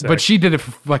 So sick. But she did it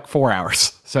for like 4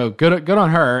 hours. So good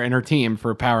on her and her team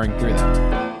for powering through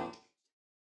that.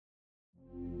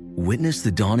 Witness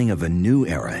the dawning of a new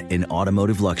era in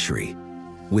automotive luxury,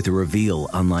 with a reveal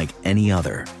unlike any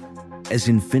other, as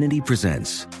Infiniti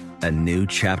presents a new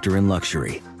chapter in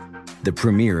luxury. The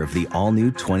premiere of the all-new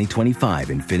 2025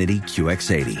 Infiniti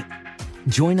QX80.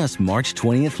 Join us March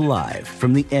 20th live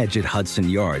from the Edge at Hudson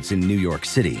Yards in New York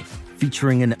City,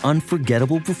 featuring an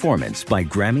unforgettable performance by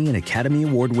Grammy and Academy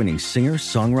Award-winning singer,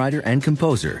 songwriter, and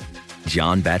composer,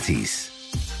 Jon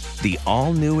Batiste. The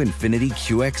all-new Infiniti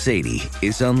QX80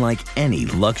 is unlike any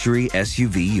luxury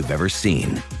SUV you've ever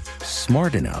seen.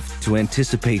 Smart enough to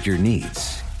anticipate your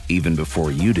needs, even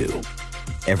before you do.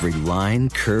 Every line,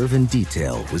 curve, and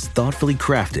detail was thoughtfully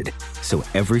crafted so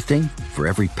everything for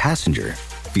every passenger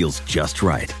feels just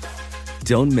right.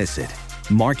 Don't miss it.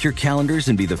 Mark your calendars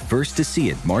and be the first to see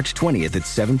it March 20th at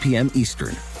 7 p.m.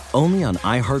 Eastern, only on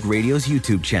iHeartRadio's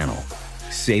YouTube channel.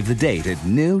 Save the date at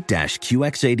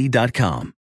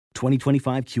new-QX80.com.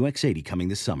 2025 QX80 coming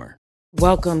this summer.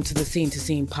 Welcome to the Scene to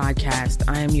Scene podcast.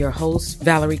 I am your host,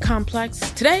 Valerie Complex.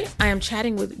 Today, I am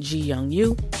chatting with Ji Young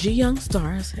Yu. Ji Young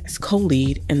stars as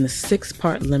co-lead in the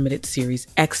 6-part limited series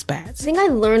Expats. I think I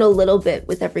learn a little bit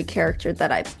with every character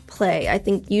that I play. I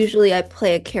think usually I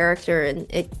play a character and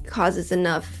it causes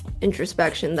enough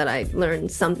introspection that I learn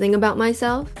something about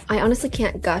myself. I honestly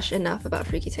can't gush enough about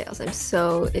Freaky Tales. I'm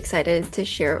so excited to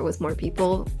share it with more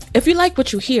people. If you like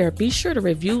what you hear, be sure to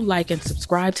review, like, and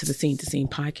subscribe to the Scene to Scene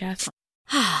podcast.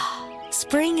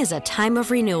 Spring is a time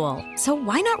of renewal, so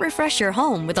why not refresh your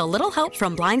home with a little help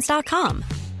from Blinds.com?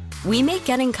 We make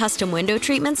getting custom window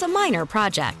treatments a minor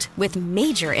project with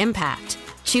major impact.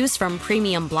 Choose from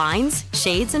premium blinds,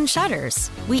 shades, and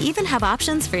shutters. We even have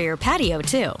options for your patio,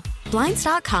 too.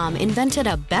 Blinds.com invented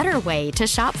a better way to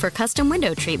shop for custom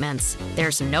window treatments.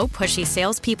 There's no pushy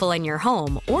salespeople in your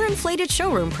home or inflated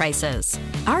showroom prices.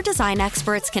 Our design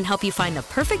experts can help you find the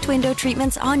perfect window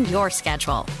treatments on your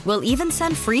schedule. We'll even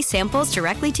send free samples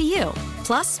directly to you.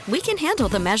 Plus, we can handle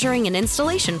the measuring and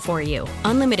installation for you.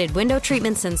 Unlimited window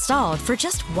treatments installed for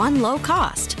just one low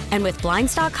cost. And with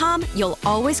Blinds.com, you'll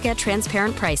always get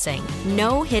transparent pricing.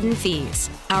 No hidden fees.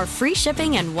 Our free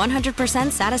shipping and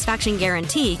 100% satisfaction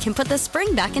guarantee can put the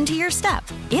spring back into your step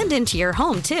and into your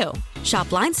home, too. Shop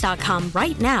Blinds.com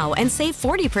right now and save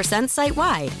 40%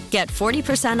 site-wide. Get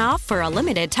 40% off for a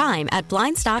limited time at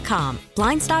Blinds.com.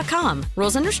 Blinds.com.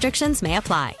 Rules and restrictions may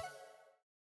apply.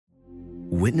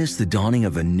 Witness the dawning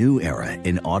of a new era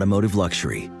in automotive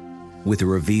luxury with a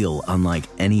reveal unlike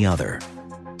any other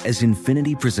as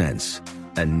Infiniti presents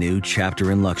a new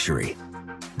chapter in luxury,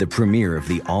 the premiere of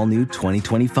the all-new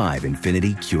 2025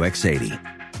 Infiniti QX80.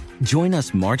 Join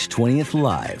us March 20th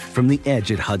live from the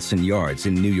Edge at Hudson Yards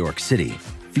in New York City,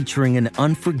 featuring an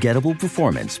unforgettable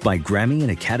performance by Grammy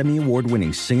and Academy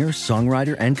Award-winning singer,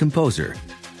 songwriter, and composer,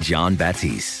 Jon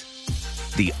Batiste.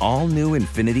 The all-new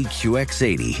Infiniti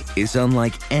QX80 is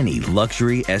unlike any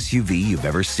luxury SUV you've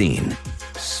ever seen.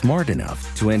 Smart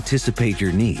enough to anticipate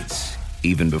your needs,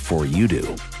 even before you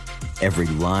do. Every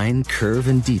line, curve,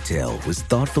 and detail was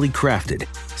thoughtfully crafted,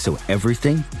 so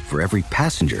everything for every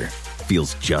passenger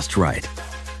feels just right.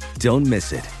 Don't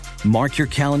miss it. Mark your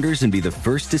calendars and be the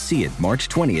first to see it March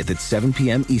 20th at 7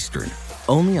 p.m. Eastern,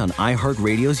 only on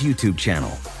iHeartRadio's YouTube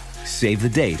channel. Save the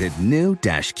date at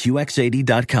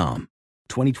new-QX80.com.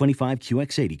 2025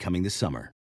 QX80 coming this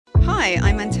summer. Hi,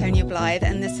 I'm Antonia Blythe,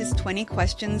 and this is 20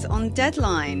 Questions on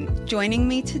Deadline. Joining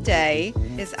me today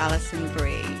is Alison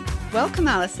Brie. Welcome,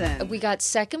 Alison. We got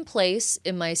second place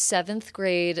in my 7th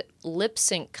grade lip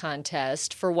sync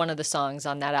contest for one of the songs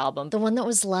on that album. The one that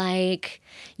was like,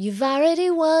 "You've already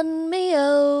won me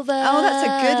over." Oh, that's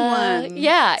a good one.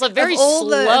 Yeah. It's like very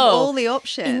slow. Of all the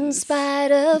options. In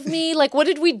spite of me. Like, what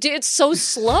did we do? It's so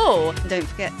slow. Don't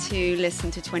forget to listen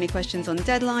to 20 Questions on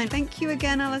Deadline. Thank you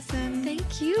again, Alison.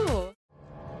 Thank you.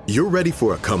 You're ready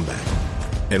for a comeback.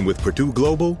 And with Purdue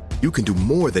Global, you can do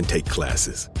more than take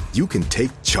classes. You can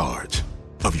take charge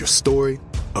of your story,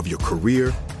 of your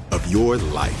career, of your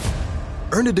life.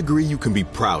 Earn a degree you can be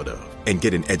proud of and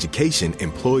get an education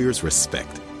employers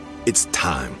respect. It's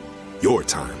time, your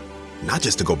time, not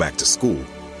just to go back to school,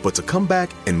 but to come back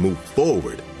and move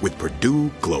forward with Purdue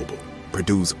Global,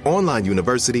 Purdue's online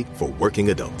university for working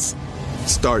adults.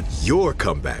 Start your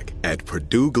comeback at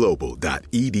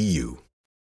purdueglobal.edu.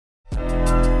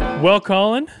 Well,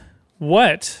 Colin,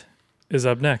 what is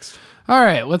up next? All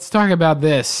right, let's talk about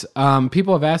this.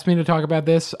 People have asked me to talk about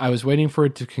this. I was waiting for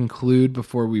it to conclude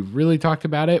before we really talked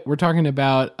about it. We're talking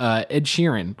about Ed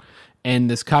Sheeran and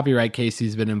this copyright case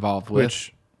he's been involved with.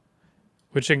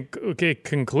 Which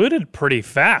concluded pretty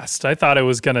fast. I thought it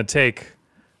was going to take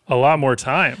a lot more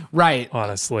time. Right.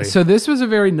 Honestly. So this was a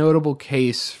very notable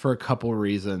case for a couple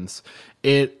reasons.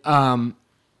 It had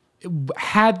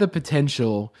the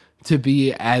potential to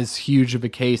be as huge of a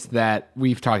case that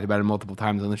we've talked about it multiple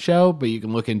times on the show, but you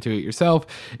can look into it yourself,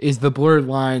 is the Blurred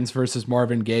Lines versus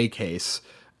Marvin Gaye case,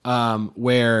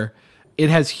 where it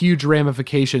has huge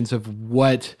ramifications of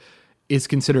what is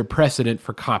considered precedent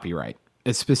for copyright,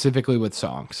 specifically with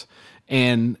songs.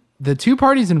 And the two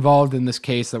parties involved in this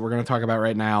case that we're going to talk about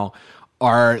right now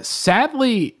are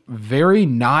sadly very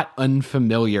not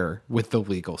unfamiliar with the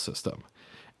legal system.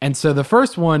 And so the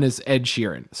first one is Ed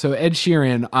Sheeran. So Ed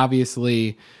Sheeran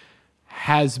obviously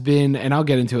has been, and I'll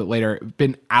get into it later,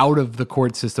 been out of the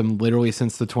court system literally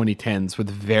since the 2010s with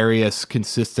various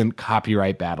consistent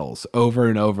copyright battles over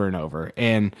and over and over.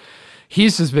 And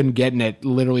he's just been getting it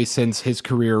literally since his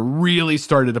career really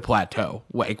started to plateau,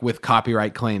 like with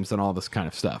copyright claims and all this kind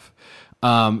of stuff.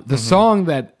 The song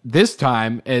that this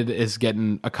time Ed is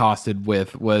getting accosted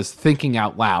with was Thinking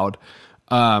Out Loud,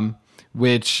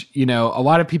 which, you know, a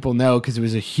lot of people know because it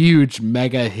was a huge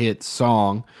mega hit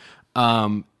song.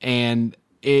 And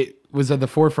it was at the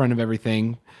forefront of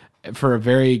everything for a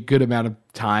very good amount of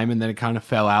time, and then it kind of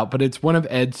fell out. But it's one of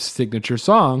Ed's signature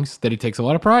songs that he takes a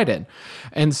lot of pride in.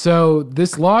 And so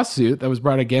this lawsuit that was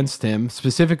brought against him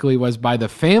specifically was by the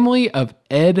family of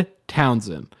Ed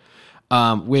Townsend,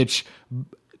 which...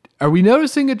 Are we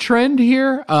noticing a trend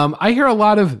here? I hear a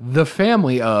lot of the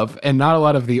family of, and not a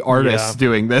lot of the artists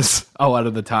doing this a lot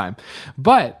of the time.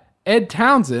 But Ed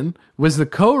Townsend was the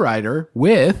co-writer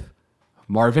with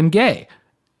Marvin Gaye.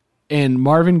 And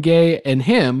Marvin Gaye and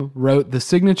him wrote the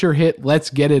signature hit Let's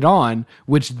Get It On,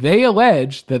 which they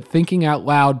allege that Thinking Out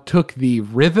Loud took the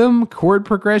rhythm, chord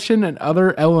progression, and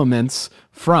other elements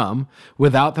from,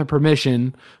 without the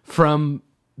permission, from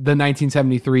the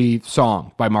 1973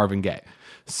 song by Marvin Gaye.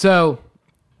 So,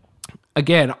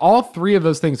 again, all three of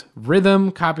those things,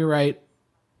 rhythm, copyright,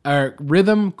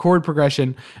 rhythm, chord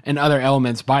progression, and other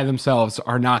elements by themselves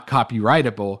are not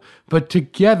copyrightable, but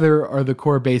together are the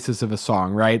core basis of a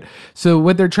song, right? So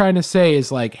what they're trying to say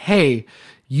is like, hey,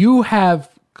 you have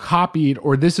copied,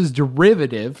 or this is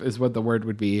derivative, is what the word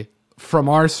would be, from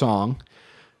our song,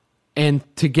 and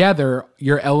together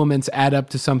your elements add up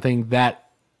to something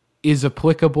that is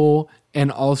applicable and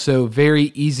also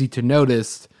very easy to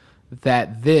notice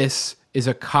that this is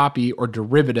a copy or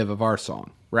derivative of our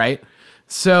song, right?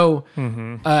 So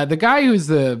the guy who's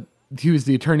the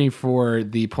attorney for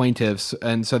the plaintiffs,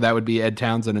 and so that would be Ed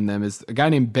Townsend and them, is a guy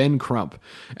named Ben Crump.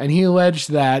 And he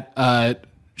alleged that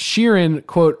Sheeran,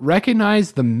 quote,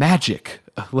 recognized the magic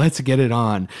of Let's Get It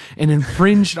On and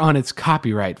infringed on its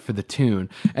copyright for the tune,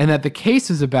 and that the case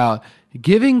is about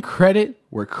giving credit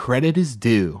where credit is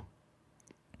due.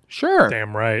 Sure.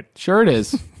 Damn right. Sure it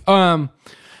is.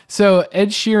 So Ed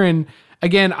Sheeran,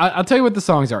 again, I'll tell you what the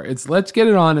songs are. It's Let's Get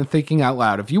It On and Thinking Out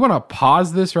Loud. If you want to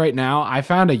pause this right now, I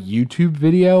found a YouTube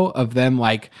video of them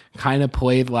like kind of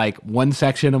played like one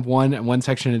section of one and one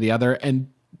section of the other. And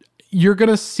you're going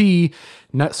to see,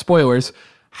 not spoilers,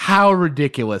 how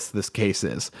ridiculous this case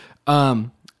is.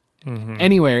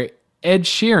 Anyway, Ed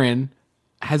Sheeran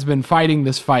has been fighting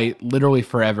this fight literally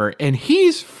forever, and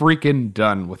he's freaking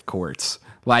done with courts.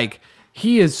 Like,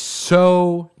 he is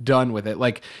so done with it.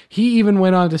 Like, he even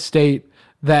went on to state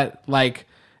that, like,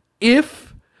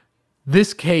 if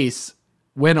this case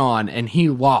went on and he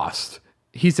lost,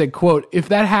 he said, quote, if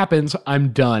that happens, I'm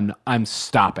done. I'm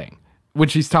stopping.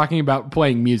 Which he's talking about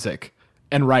playing music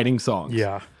and writing songs.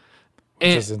 Yeah. Which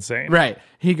is insane. Right.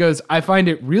 He goes, I find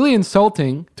it really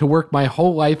insulting to work my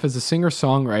whole life as a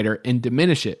singer-songwriter and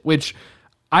diminish it, which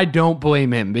I don't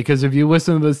blame him, because if you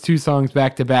listen to those two songs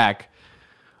back to back,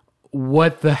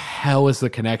 what the hell is the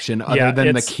connection other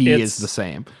than the key is the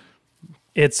same?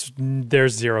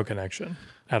 There's zero connection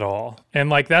at all. And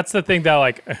like, that's the thing that,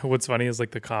 like, what's funny is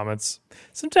like the comments,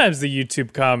 sometimes the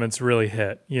YouTube comments really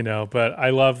hit, you know, but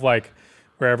I love like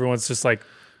where everyone's just like,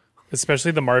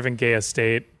 especially the Marvin Gaye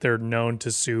estate, they're known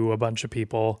to sue a bunch of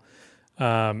people.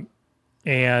 And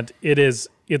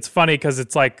it's funny because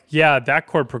it's like, yeah, that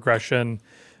chord progression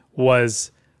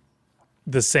was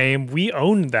the same. We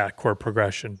own that chord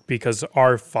progression because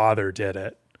our father did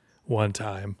it one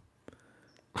time.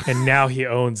 And now he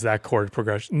owns that chord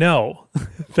progression. No,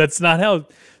 that's not how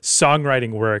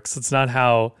songwriting works. It's not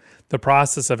how the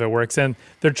process of it works. And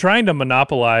they're trying to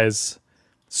monopolize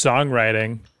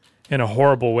songwriting in a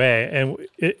horrible way. And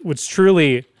what's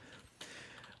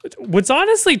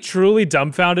honestly truly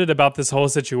dumbfounded about this whole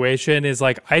situation is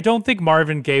like, I don't think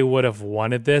Marvin Gaye would have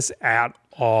wanted this at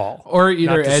all, or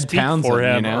either Ed Townsend for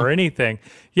him, you know? or anything.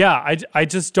 Yeah, I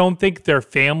just don't think their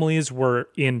families were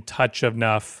in touch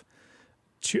enough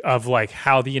of like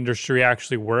how the industry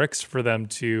actually works for them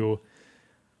to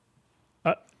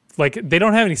like, they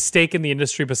don't have any stake in the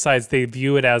industry besides they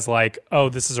view it as like, oh,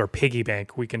 this is our piggy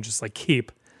bank. We can just like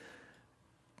keep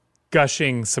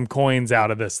gushing some coins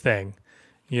out of this thing,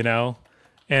 you know?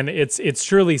 And it's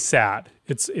truly sad.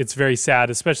 It's very sad,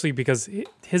 especially because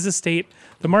his estate,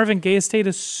 the Marvin Gaye estate,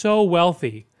 is so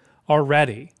wealthy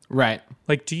already. Right.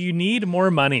 Like, do you need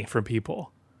more money from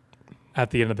people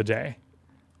at the end of the day?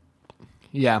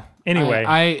 Yeah. Anyway,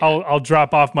 I'll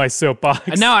drop off my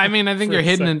soapbox. No, I mean, I think you're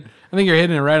hitting it. I think you're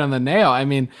hitting it right on the nail. I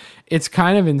mean, it's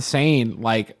kind of insane.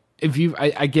 Like, if you,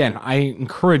 I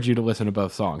encourage you to listen to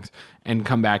both songs and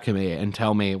come back to me and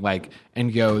tell me, like,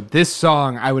 and go, this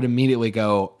song, I would immediately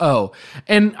go, oh.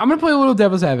 And I'm going to play a little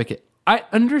devil's advocate. I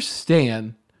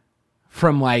understand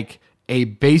from like a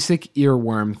basic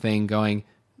earworm thing going,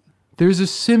 there's a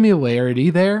similarity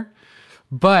there,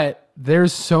 but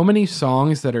there's so many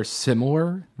songs that are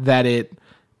similar that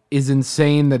is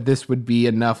insane that this would be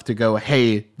enough to go,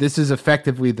 hey, this is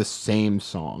effectively the same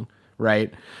song,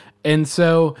 right? And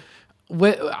so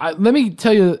let me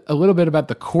tell you a little bit about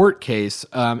the court case.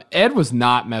 Ed was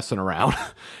not messing around.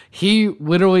 He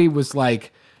literally was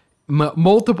like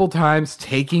multiple times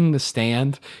taking the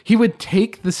stand. He would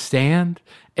take the stand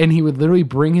and he would literally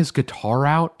bring his guitar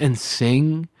out and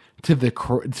sing to the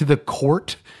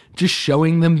court, just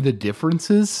showing them the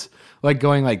differences, like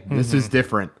going like, this is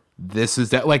different. This is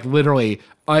that, like literally,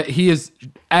 he is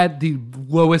at the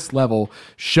lowest level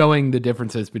showing the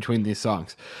differences between these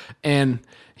songs. And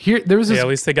here, there was this. Yeah, at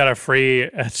least they got a free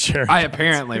Ed Sheeran.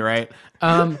 Apparently, right?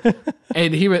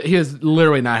 And he was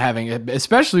literally not having it,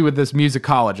 especially with this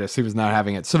musicologist. He was not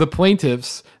having it. So the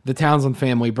plaintiffs, the Townsend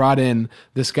family, brought in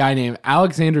this guy named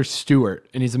Alexander Stewart,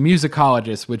 and he's a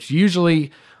musicologist, which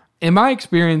usually, in my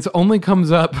experience, only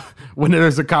comes up when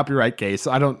there's a copyright case.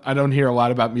 I don't hear a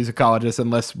lot about musicologists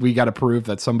unless we got to prove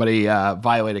that somebody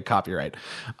violated copyright.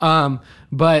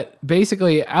 But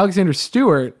basically, Alexander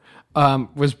Stewart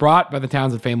was brought by the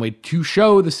Townsend family to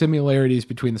show the similarities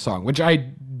between the song, which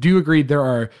I do agree there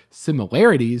are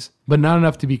similarities, but not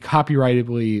enough to be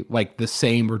copyrightably like the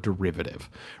same or derivative,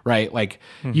 right? Like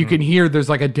you can hear there's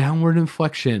like a downward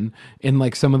inflection in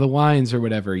like some of the lines or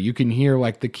whatever. You can hear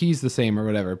like the keys the same or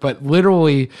whatever, but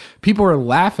literally people are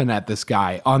laughing at this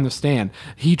guy on the stand.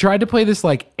 He tried to play this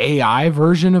like AI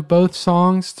version of both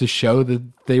songs to show that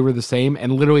they were the same,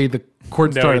 and literally the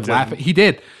court started laughing. He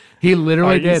did. He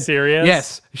literally did. Are you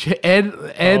serious? Yes. Ed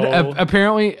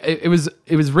apparently it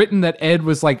was written that Ed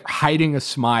was like hiding a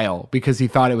smile because he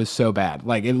thought it was so bad.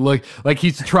 Like it looked like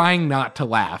he's trying not to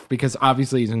laugh because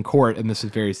obviously he's in court and this is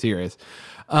very serious.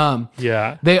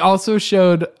 Yeah. They also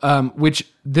showed which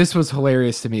this was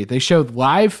hilarious to me. They showed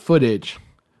live footage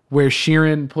where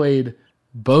Sheeran played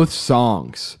both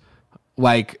songs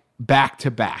like back to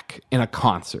back in a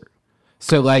concert.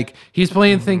 So, like, he's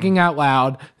playing Thinking Out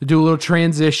Loud, to do a little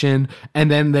transition, and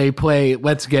then they play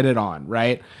Let's Get It On,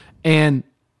 right? And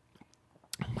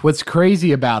what's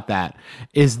crazy about that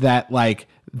is that, like,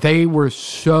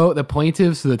 the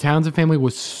plaintiffs, the Townsend family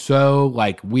was so,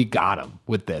 like, we got him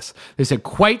with this. They said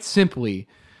quite simply,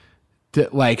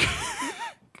 like,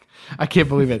 I can't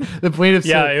believe it. The plaintiffs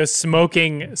said, it was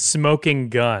smoking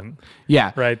gun.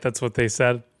 Yeah. Right, that's what they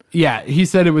said. Yeah, he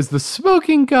said it was the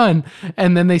smoking gun,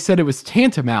 and then they said it was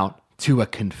tantamount to a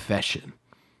confession.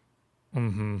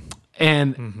 And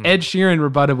Ed Sheeran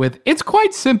rebutted with, it's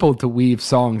quite simple to weave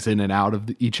songs in and out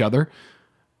of each other,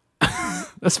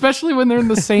 especially when they're in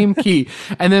the same key.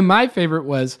 And then my favorite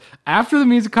was, after the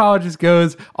musicologist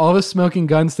goes, all the smoking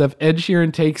gun stuff, Ed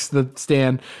Sheeran takes the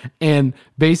stand and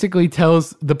basically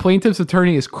tells the plaintiff's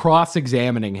attorney is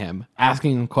cross-examining him,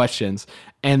 asking him questions.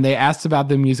 And they asked about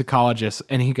the musicologist,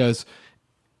 and he goes,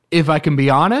 if I can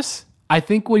be honest, I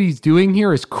think what he's doing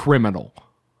here is criminal.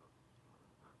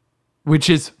 Which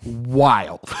is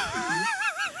wild.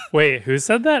 Wait, who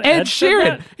said that? Ed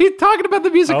Sheeran. He's talking about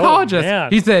the musicologist. Oh,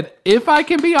 he said, if I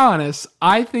can be honest,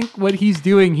 I think what he's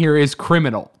doing here is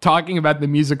criminal. Talking about the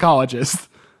musicologist.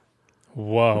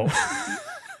 Whoa.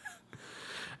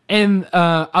 And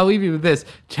I'll leave you with this.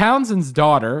 Townsend's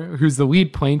daughter, who's the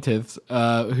lead plaintiff,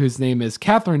 whose name is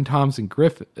Catherine Townsend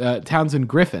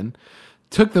Griffin,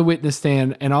 took the witness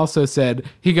stand and also said,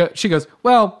 she goes,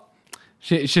 well,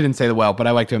 she didn't say the well, but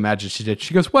I like to imagine she did.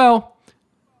 She goes, well,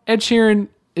 Ed Sheeran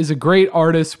is a great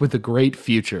artist with a great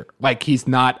future. Like, he's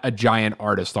not a giant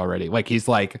artist already. Like, he's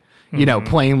like, you know,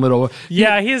 playing little.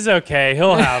 Yeah, he's okay.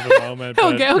 He'll have a moment.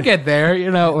 He'll get there,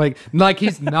 you know, like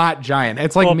he's not giant.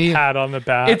 It's like me. Pat on the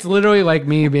back. It's literally like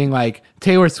me being like,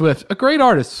 Taylor Swift, a great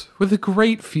artist with a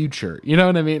great future. You know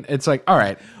what I mean? It's like, all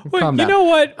right, calm down. You know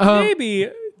what? Maybe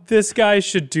this guy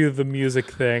should do the music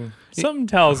thing. Something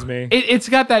tells me. It's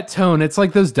got that tone. It's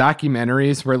like those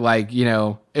documentaries where, like, you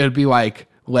know, it would be like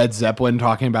Led Zeppelin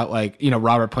talking about, like, you know,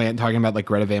 Robert Plant talking about like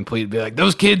Greta Van Fleet, be like,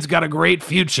 those kids got a great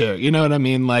future. You know what I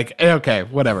mean? Like, okay,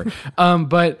 whatever.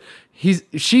 But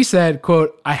she said,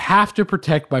 quote, I have to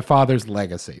protect my father's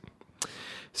legacy.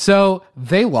 So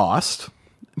they lost,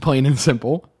 plain and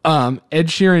simple. Ed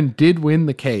Sheeran did win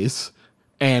the case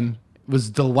and was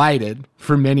delighted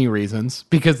for many reasons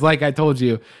because, like I told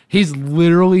you, he's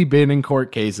literally been in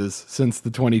court cases since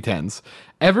the 2010s.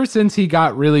 Ever since he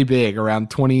got really big around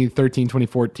 2013,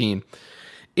 2014,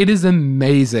 it is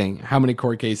amazing how many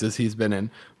court cases he's been in.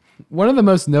 One of the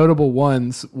most notable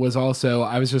ones was also,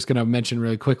 I was just going to mention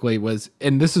really quickly, was,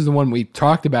 and this is the one we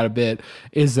talked about a bit,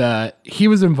 is he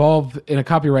was involved in a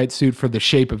copyright suit for The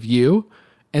Shape of You,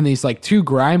 and these like two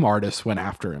grime artists went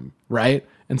after him, right?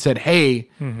 And said, hey,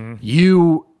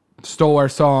 you stole our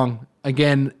song.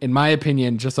 Again, in my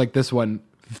opinion, just like this one,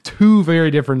 two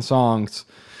very different songs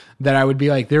that I would be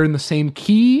like, they're in the same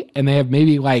key and they have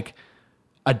maybe like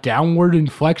a downward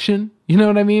inflection. You know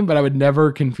what I mean? But I would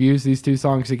never confuse these two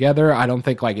songs together. I don't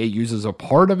think like it uses a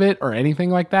part of it or anything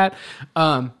like that.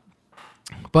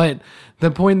 But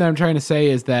the point that I'm trying to say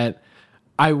is that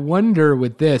I wonder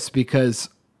with this, because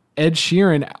Ed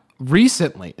Sheeran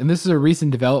recently, and this is a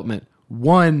recent development,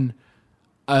 won,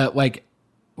 like,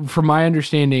 from my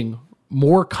understanding,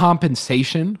 more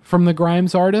compensation from the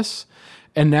Grimes artists.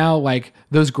 And now, like,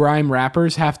 those grime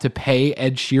rappers have to pay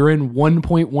Ed Sheeran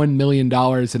 $1.1 million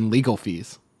in legal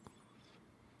fees.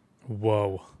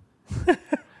 Whoa.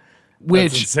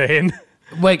 Which, that's insane.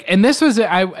 Like, and this was,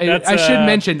 I should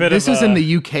mention, this is in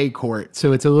the UK court,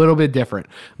 so it's a little bit different.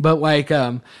 But, like,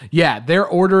 yeah, they're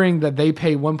ordering that they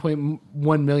pay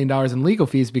 $1.1 million in legal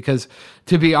fees because,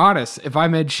 to be honest, if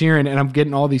I'm Ed Sheeran and I'm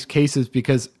getting all these cases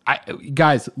because,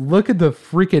 guys, look at the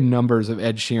freaking numbers of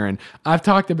Ed Sheeran. I've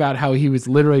talked about how he was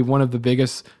literally one of the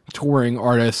biggest touring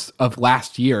artists of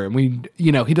last year. And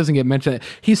he doesn't get mentioned.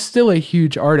 He's still a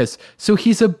huge artist, so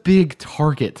he's a big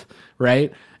target,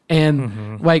 right?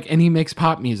 And and he makes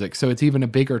pop music, so it's even a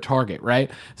bigger target,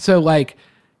 right? So like,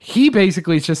 he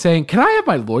basically is just saying, can I have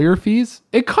my lawyer fees?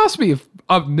 It cost me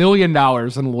 $1 million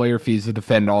in lawyer fees to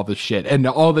defend all this shit and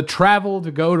all the travel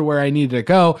to go to where I needed to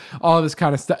go, all this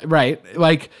kind of stuff, right?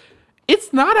 Like,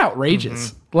 it's not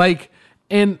outrageous. Like,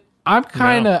 and I'm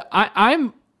kind of,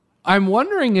 I'm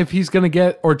wondering if he's going to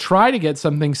get or try to get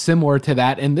something similar to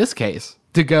that in this case,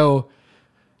 to go,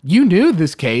 you knew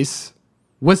this case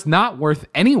was not worth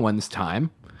anyone's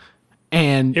time.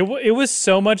 And it was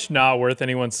so much not worth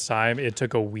anyone's time. It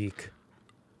took a week.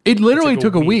 It literally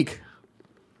took a week.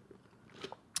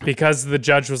 Because the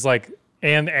judge was like,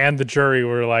 and the jury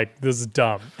were like, this is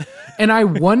dumb. And I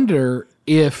wonder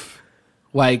if,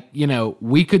 like,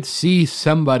 we could see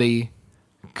somebody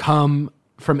come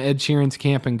from Ed Sheeran's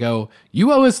camp and go,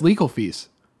 you owe us legal fees.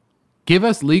 Give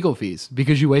us legal fees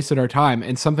because you wasted our time,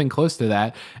 and something close to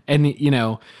that. And,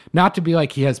 not to be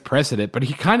like he has precedent, but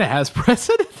he kind of has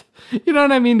precedent. You know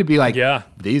what I mean? To be like, yeah,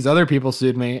 these other people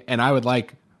sued me and I would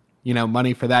like,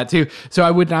 money for that too. So I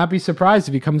would not be surprised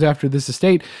if he comes after this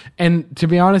estate. And to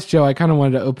be honest, Joe, I kind of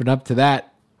wanted to open up to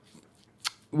that.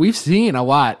 We've seen a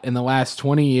lot in the last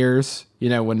 20 years,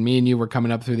 when me and you were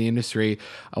coming up through the industry,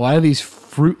 a lot of these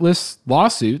fruitless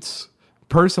lawsuits.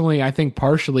 Personally, I think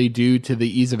partially due to the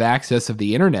ease of access of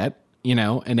the internet,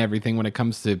 and everything when it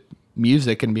comes to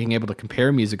music and being able to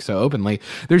compare music so openly.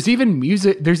 There's even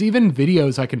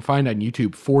videos I can find on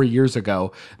YouTube 4 years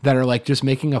ago that are like just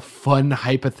making a fun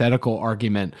hypothetical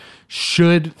argument.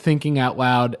 Is Thinking Out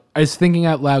Loud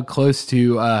close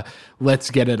to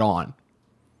Let's Get It On?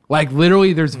 Like,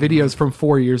 literally, there's videos from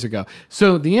 4 years ago.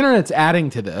 So the internet's adding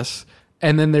to this,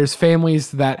 and then there's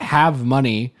families that have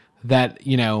money that,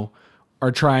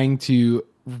 are trying to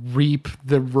reap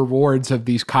the rewards of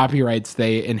these copyrights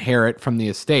they inherit from the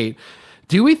estate.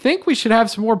 Do we think we should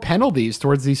have some more penalties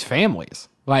towards these families,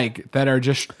 like, that are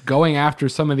just going after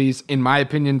some of these, in my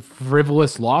opinion,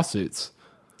 frivolous lawsuits?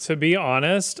 To be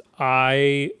honest,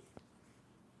 I'm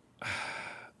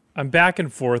back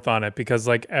and forth on it because,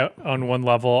 like, on one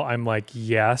level, I'm like,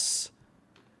 yes,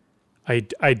 I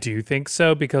do think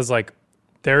so, because, like,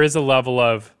 there is a level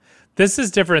of, this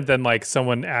is different than like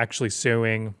someone actually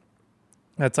suing.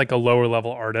 That's like a lower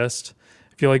level artist.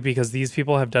 I feel like because these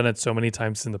people have done it so many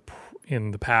times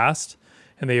in the past,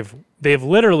 and they've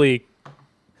literally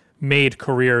made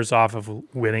careers off of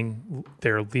winning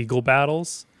their legal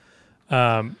battles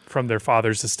from their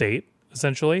father's estate,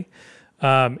 essentially.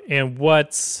 And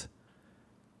what's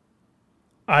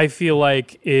I feel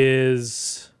like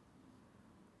is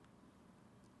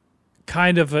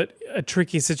kind of a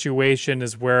tricky situation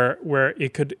is where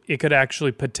it could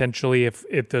actually potentially,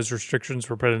 if those restrictions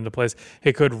were put into place,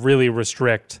 it could really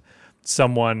restrict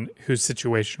someone whose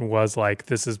situation was like,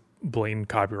 this is blatant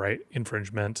copyright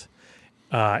infringement,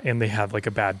 and they had like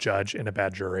a bad judge and a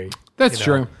bad jury. That's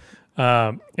true.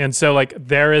 And so like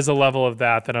there is a level of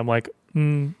that I'm like,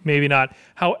 maybe not.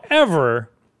 However,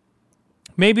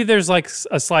 maybe there's like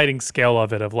a sliding scale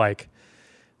of it, of like,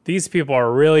 these people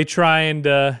are really trying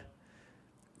to.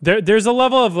 There's a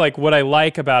level of like, what I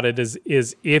like about it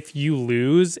is if you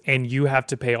lose and you have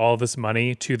to pay all this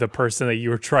money to the person that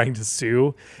you were trying to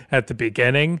sue at the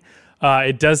beginning,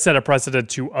 it does set a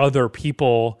precedent to other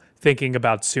people thinking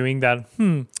about suing that,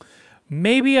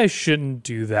 maybe I shouldn't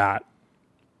do that.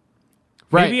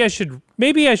 Right.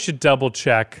 Maybe I should double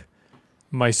check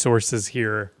my sources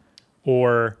here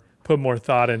or put more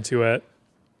thought into it.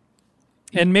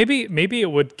 And maybe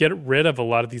it would get rid of a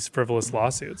lot of these frivolous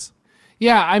lawsuits.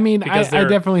 Yeah, I mean, I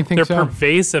definitely think they're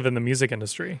pervasive in the music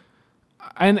industry.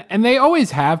 and they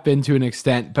always have been to an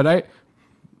extent, but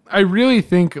I really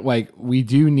think like we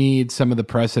do need some of the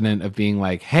precedent of being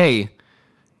like, hey,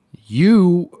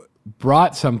 you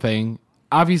brought something.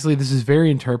 Obviously, this is very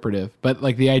interpretive, but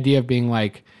like the idea of being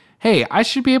like, hey, I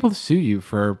should be able to sue you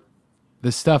for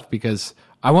this stuff because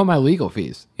I want my legal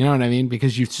fees. You know what I mean?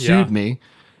 Because you sued me.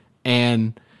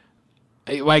 And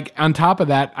like on top of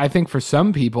that, I think for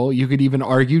some people, you could even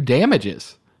argue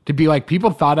damages to be like,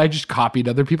 people thought I just copied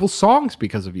other people's songs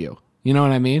because of you. You know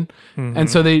what I mean? Mm-hmm. And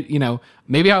so they, you know,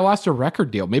 maybe I lost a record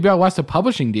deal. Maybe I lost a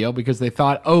publishing deal because they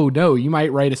thought, oh, no, you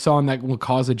might write a song that will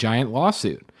cause a giant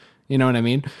lawsuit. You know what I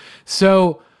mean?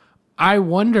 So I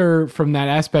wonder from that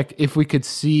aspect if we could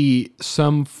see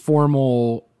some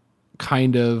formal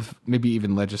kind of maybe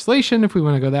even legislation if we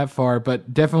want to go that far,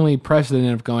 but definitely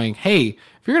precedent of going, hey,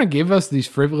 if you're going to give us these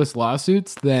frivolous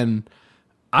lawsuits, then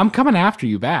I'm coming after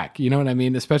you back. You know what I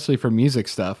mean? Especially for music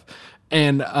stuff.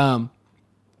 And,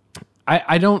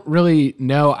 I don't really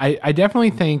know. I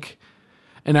definitely think,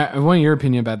 and I want your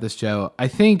opinion about this, Joe. I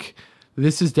think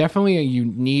this is definitely a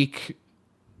unique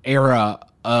era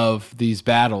of these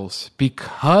battles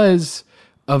because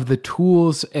of the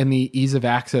tools and the ease of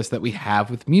access that we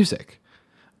have with music.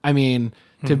 I mean,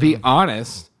 to be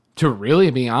honest, to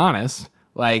really be honest,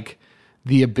 like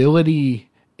the ability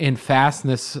and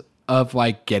fastness of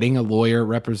like getting a lawyer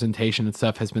representation and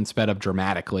stuff has been sped up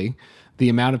dramatically. The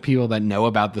amount of people that know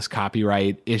about this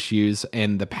copyright issues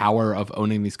and the power of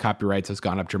owning these copyrights has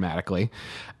gone up dramatically.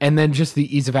 And then just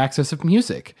the ease of access of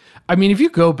music. I mean, if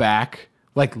you go back,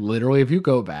 like literally, if you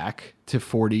go back to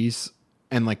 40s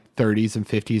and like 30s and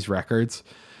 50s records,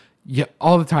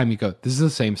 all the time you go, this is the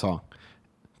same song.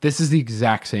 This is the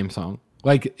exact same song.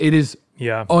 Like it is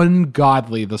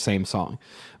ungodly the same song.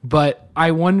 But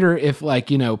I wonder if like,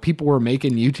 you know, people were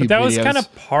making YouTube videos. That was kind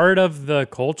of part of the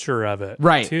culture of it,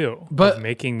 right? Too, but of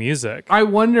making music. I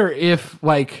wonder if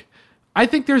like, I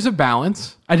think there's a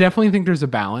balance. I definitely think there's a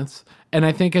balance. And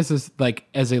I think as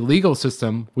a legal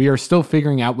system, we are still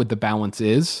figuring out what the balance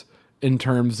is in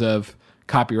terms of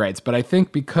copyrights. But I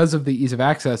think because of the ease of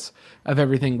access of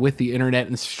everything with the internet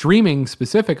and streaming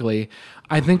specifically,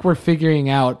 I think we're figuring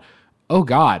out, oh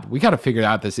God, we got to figure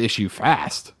out this issue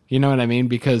fast. You know what I mean?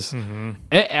 Because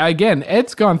again,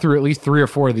 Ed's gone through at least 3 or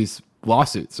 4 of these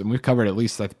lawsuits, and we've covered at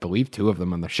least, I believe, 2 of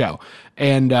them on the show.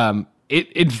 And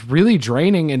it's really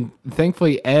draining. And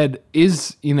thankfully, Ed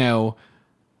is, you know,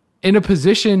 in a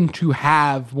position to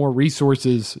have more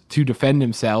resources to defend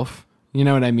himself. You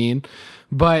know what I mean?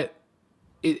 But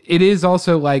it is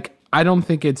also like, I don't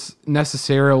think it's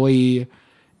necessarily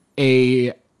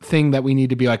a thing that we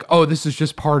need to be like, oh, this is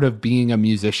just part of being a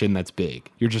musician that's big.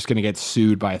 You're just going to get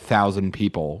sued by 1,000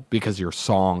 people because your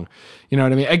song, you know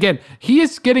what I mean? Again, he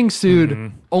is getting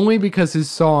sued only because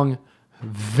his song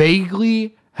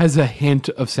vaguely has a hint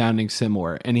of sounding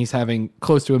similar, and he's having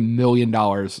close to $1 million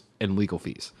in legal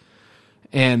fees.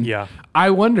 And I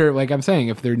wonder, like I'm saying,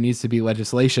 if there needs to be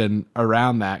legislation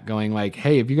around that going like,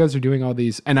 hey, if you guys are doing all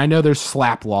these, and I know there's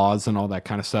slap laws and all that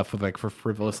kind of stuff with like for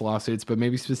frivolous lawsuits, but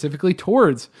maybe specifically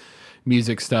towards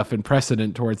music stuff and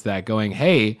precedent towards that going,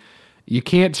 hey, you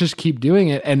can't just keep doing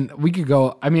it. And we could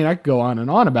go, I mean, I could go on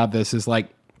and on about this is like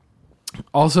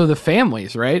also the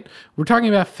families, right? We're talking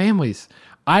about families.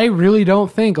 I really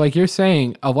don't think, like you're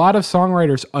saying, a lot of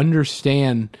songwriters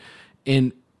understand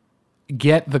and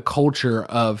get the culture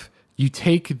of you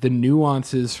take the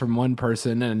nuances from one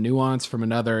person and a nuance from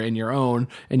another in your own,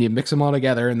 and you mix them all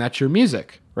together, and that's your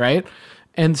music, right?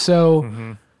 And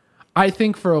so I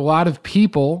think for a lot of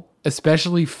people,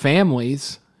 especially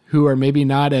families who are maybe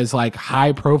not as like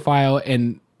high profile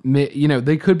and, you know,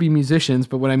 they could be musicians,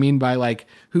 but what I mean by like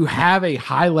who have a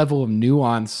high level of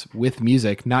nuance with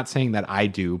music, not saying that I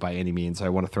do by any means, I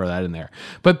want to throw that in there,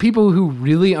 but people who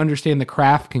really understand the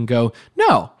craft can go,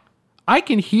 no, I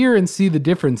can hear and see the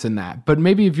difference in that. But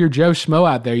maybe if you're Joe Schmo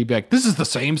out there, you'd be like, this is the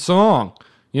same song.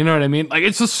 You know what I mean? Like,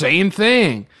 it's the same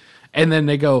thing. And then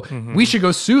they go, we should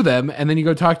go sue them. And then you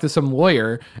go talk to some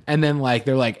lawyer. And then like,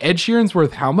 they're like, Ed Sheeran's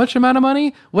worth how much amount of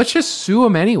money? Let's just sue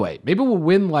him anyway. Maybe we'll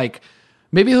win. Like,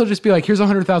 maybe he'll just be like, here's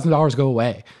 $100,000, go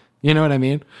away. You know what I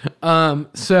mean?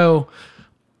 So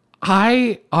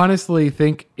I honestly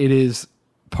think it is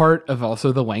part of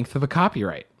also the length of a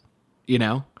copyright, you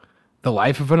know? The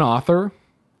life of an author,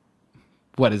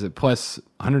 what is it, plus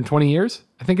 120 years,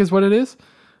 I think is what it is,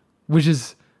 which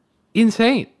is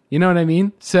insane. You know what I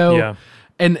mean? So,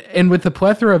 and with the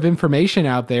plethora of information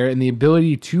out there and the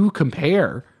ability to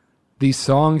compare these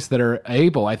songs that are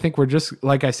able, I think we're just,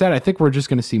 like I said, I think we're just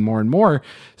going to see more and more.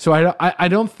 So I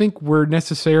don't think we're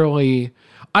necessarily,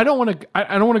 I don't want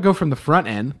to go from the front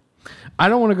end I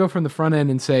don't want to go from the front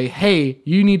end and say, hey,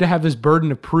 you need to have this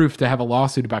burden of proof to have a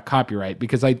lawsuit about copyright,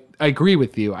 because I agree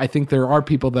with you. I think there are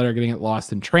people that are going to get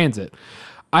lost in transit.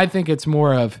 I think it's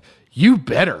more of, you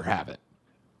better have it.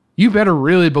 You better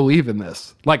really believe in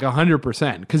this, like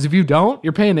 100%. Because if you don't,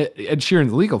 you're paying Ed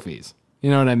Sheeran's legal fees. You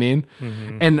know what I mean?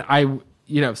 Mm-hmm.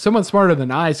 And someone smarter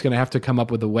than I is going to have to come up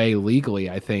with a way legally,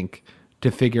 I think,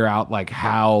 to figure out like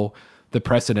how the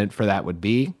precedent for that would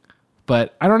be.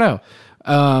 But I don't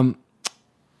know.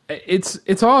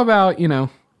 It's all about,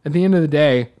 at the end of the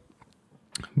day,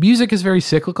 music is very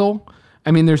cyclical.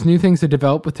 I mean, there's new things that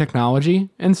develop with technology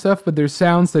and stuff, but there's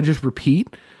sounds that just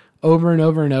repeat over and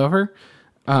over and over.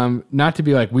 Not to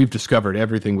be like, we've discovered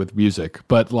everything with music,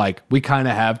 but like we kind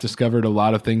of have discovered a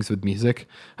lot of things with music.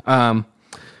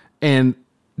 And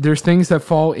there's things that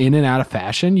fall in and out of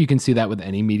fashion. You can see that with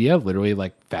any media, literally,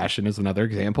 like fashion is another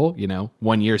example.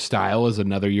 1 year's style is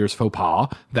another year's faux pas,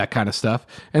 that kind of stuff.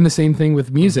 And the same thing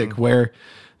with music, where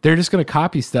they're just going to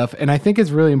copy stuff. And I think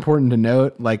it's really important to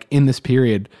note, like in this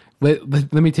period,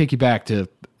 let me take you back to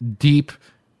deep,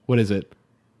 what is it?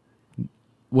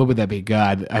 What would that be?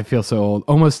 God, I feel so old.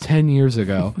 Almost 10 years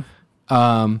ago,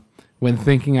 when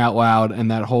Thinking Out Loud and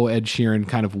that whole Ed Sheeran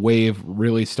kind of wave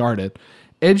really started.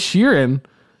 Ed Sheeran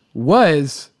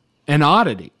was an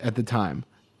oddity at the time,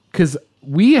 because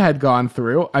we had gone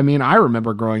through, I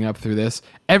remember growing up through this,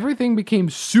 everything became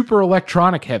super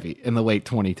electronic heavy in the late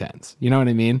 2010s. You know what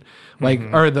I mean?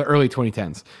 Or the early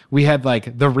 2010s. We had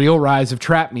like the real rise of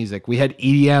trap music. We had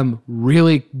EDM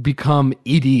really become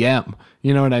EDM.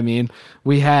 You know what I mean?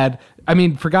 We had,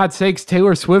 for God's sakes,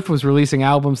 Taylor Swift was releasing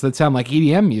albums that sound like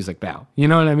EDM music now. You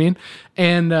know what I mean?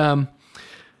 And,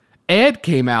 Ed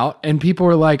came out and people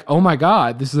were like, oh my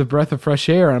God, this is a breath of fresh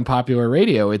air on popular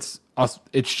radio. It's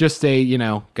just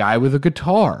a, guy with a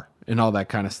guitar and all that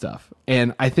kind of stuff.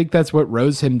 And I think that's what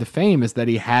rose him to fame, is that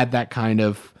he had that kind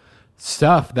of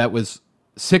stuff that was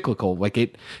cyclical. Like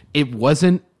it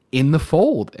wasn't in the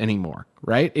fold anymore,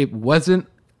 right? It wasn't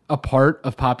a part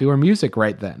of popular music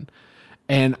right then.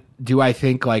 And do I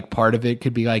think like part of it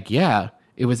could be like, yeah,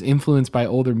 it was influenced by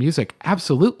older music?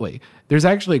 Absolutely. There's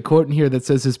actually a quote in here that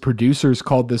says his producers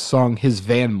called this song his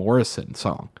Van Morrison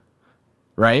song,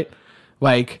 right?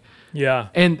 Like, yeah.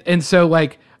 And so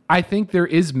like, I think there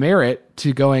is merit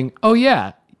to going, oh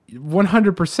yeah,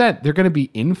 100%. They're going to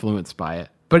be influenced by it,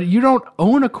 but you don't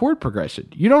own a chord progression.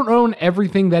 You don't own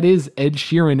everything that is Ed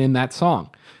Sheeran in that song.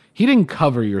 He didn't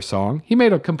cover your song. He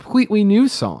made a completely new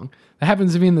song that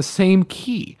happens to be in the same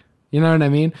key. You know what I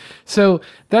mean? So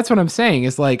that's what I'm saying,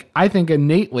 is like, I think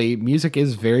innately music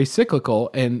is very cyclical,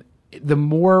 and the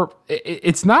more,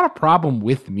 it's not a problem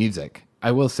with music.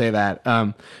 I will say that.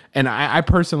 And I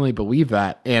personally believe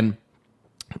that. And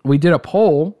we did a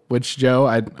poll, which Joe,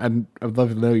 I'd love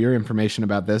to know your information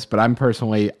about this, but I'm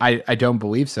personally, I don't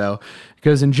believe so.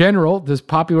 Because in general, does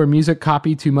popular music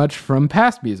copy too much from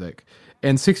past music?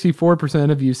 And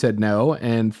 64% of you said no,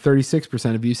 and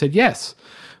 36% of you said yes,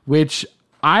 which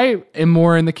I am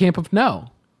more in the camp of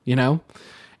no.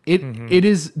 It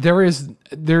is, there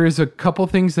is a couple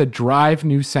things that drive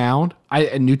new sound.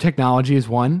 New technology is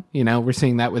one. We're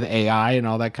seeing that with AI and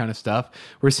all that kind of stuff.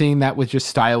 We're seeing that with just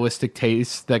stylistic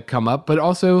tastes that come up, but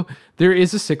also there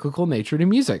is a cyclical nature to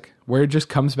music where it just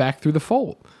comes back through the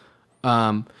fold.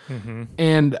 And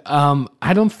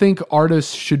I don't think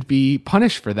artists should be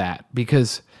punished for that,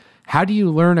 because how do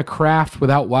you learn a craft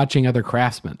without watching other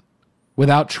craftsmen?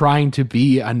 Without trying to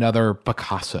be another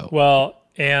Picasso. Well,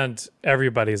 and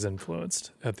everybody's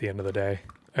influenced at the end of the day.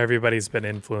 Everybody's been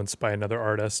influenced by another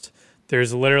artist.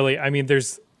 There's literally,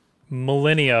 there's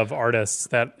millennia of artists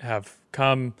that have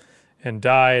come and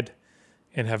died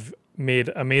and have made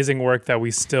amazing work that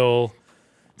we still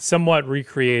somewhat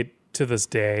recreate to this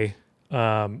day.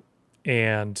 Look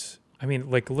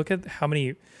at how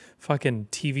many fucking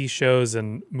TV shows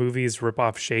and movies rip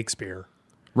off Shakespeare.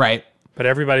 Right. But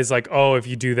everybody's like, oh, if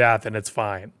you do that, then it's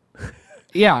fine.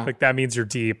 Yeah. Like that means you're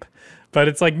deep. But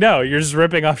it's like, no, you're just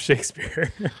ripping off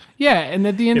Shakespeare. Yeah, and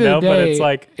at the end of the day,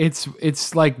 but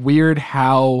it's like weird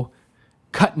how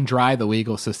cut and dry the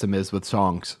legal system is with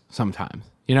songs sometimes.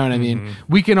 You know what I mean?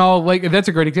 We can all, that's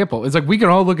a great example. It's like we can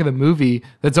all look at a movie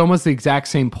that's almost the exact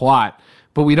same plot,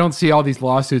 but we don't see all these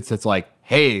lawsuits that's like,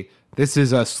 hey, this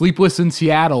is a Sleepless in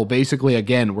Seattle. Basically,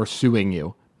 again, we're suing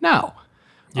you. No.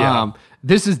 Yeah.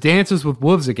 This is Dances with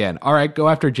Wolves again. All right, go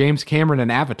after James Cameron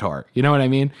and Avatar. You know what I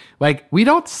mean? Like, we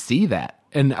don't see that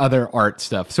in other art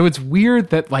stuff. So it's weird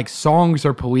that like songs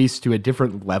are policed to a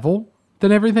different level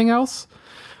than everything else.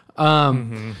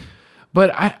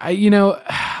 But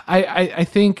I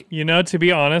think, to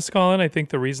be honest, Colin, I think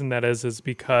the reason that is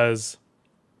because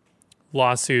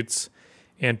lawsuits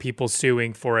and people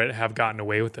suing for it have gotten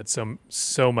away with it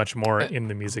so much more in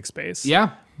the music space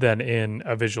than in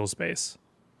a visual space.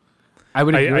 I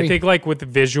would agree. I think like with the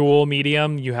visual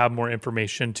medium, you have more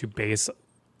information to base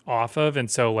off of.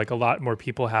 And so like a lot more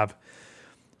people have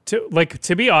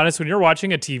to be honest, when you're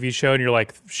watching a TV show and you're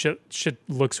like, shit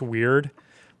looks weird.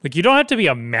 Like you don't have to be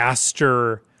a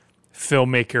master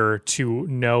filmmaker to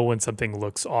know when something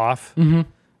looks off. Mm-hmm.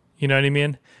 You know what I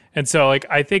mean? And so like,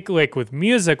 I think like with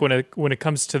music, when it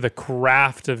comes to the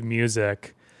craft of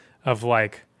music, of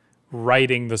like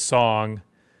writing the song,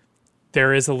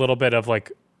 there is a little bit of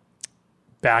like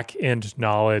back end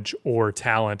knowledge or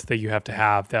talent that you have to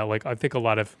have that like, I think a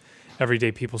lot of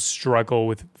everyday people struggle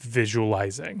with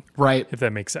visualizing. Right. If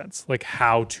that makes sense. Like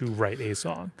how to write a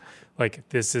song. Like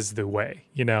this is the way,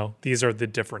 you know, these are the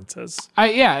differences.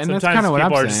 And sometimes that's kind of what I'm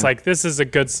saying. People are just like, this is a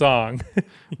good song.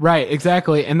 Right,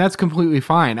 exactly. And that's completely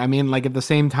fine. I mean, like at the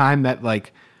same time that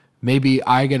like maybe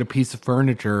I get a piece of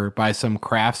furniture by some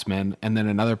craftsman and then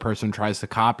another person tries to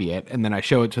copy it and then I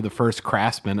show it to the first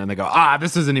craftsman and they go,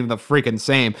 this isn't even the freaking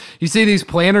same. You see these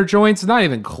planter joints? Not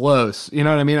even close. You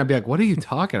know what I mean? I'd be like, what are you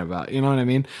talking about? You know what I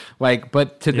mean? Like,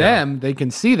 but to them, they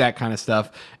can see that kind of stuff.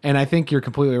 And I think you're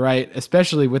completely right,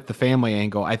 especially with the family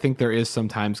angle. I think there is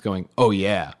sometimes going, oh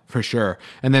yeah, for sure.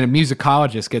 And then a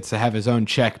musicologist gets to have his own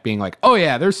check being like, oh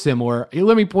yeah, they're similar.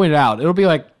 Let me point it out. It'll be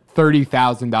like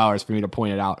 $30,000 for me to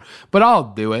point it out, but I'll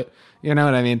do it. You know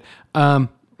what I mean?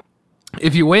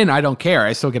 If you win, I don't care.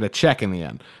 I still get a check in the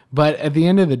end. But at the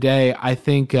end of the day, I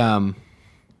think, or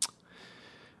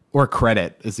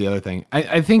credit is the other thing.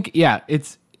 I think,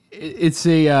 it's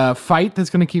a fight that's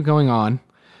going to keep going on.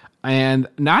 And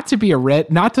not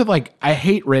to like, I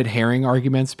hate red herring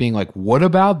arguments being like, what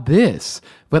about this?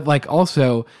 But like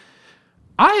also,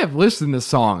 I have listened to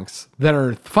songs that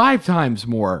are 5 times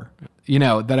more, you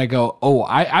know, that I go,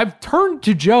 I've turned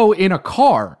to Joe in a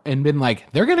car and been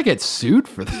like, they're going to get sued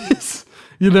for this.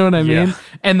 You know what I mean?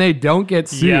 And they don't get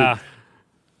sued. Yeah.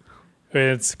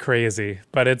 It's crazy.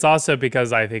 But it's also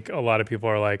because I think a lot of people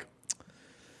are like,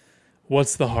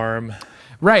 what's the harm?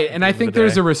 Right. And I think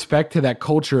there's a respect to that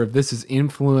culture of this is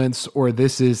influence or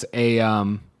this is a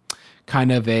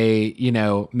kind of a, you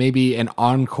know, maybe an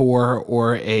encore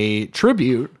or a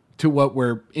tribute to what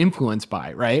we're influenced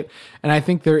by, right? And I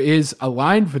think there is a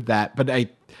line for that, but I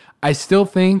still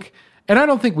think, and I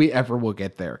don't think we ever will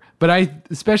get there, but I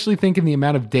especially think in the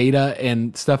amount of data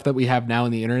and stuff that we have now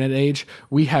in the internet age,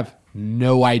 we have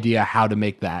no idea how to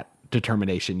make that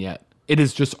determination yet. It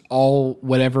is just all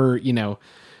whatever, you know,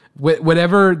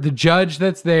 whatever the judge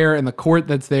that's there and the court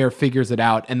that's there figures it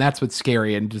out, and that's what's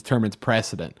scary and determines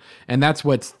precedent. And that's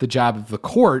what's the job of the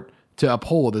court to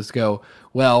uphold is go,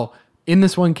 well, in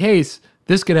this one case,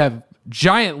 this could have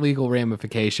giant legal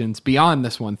ramifications beyond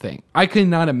this one thing. I could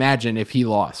not imagine if he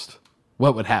lost,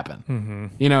 what would happen. Mm-hmm.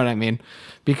 You know what I mean?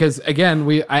 Because again,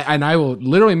 I will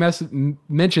literally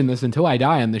mention this until I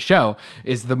die on the show,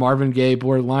 is the Marvin Gaye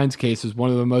Blurred Lines case is one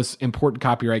of the most important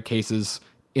copyright cases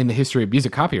in the history of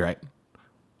music copyright.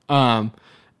 And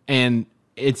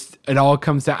it all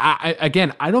comes down,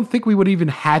 I don't think we would even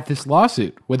had this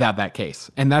lawsuit without that case.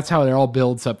 And that's how it all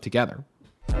builds up together.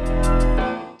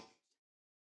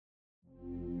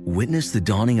 Witness the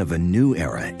dawning of a new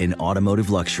era in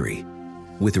automotive luxury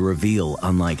with a reveal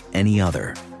unlike any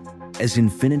other as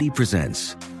Infiniti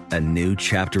presents a new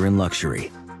chapter in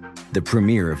luxury, the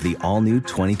premiere of the all-new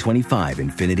 2025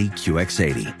 Infiniti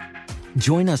QX80.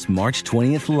 Join us March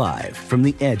 20th live from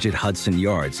the Edge at Hudson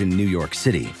Yards in New York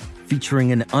City,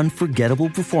 featuring an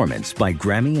unforgettable performance by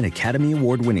Grammy and Academy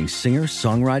Award-winning singer,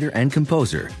 songwriter, and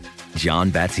composer, John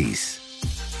Batiste.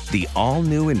 The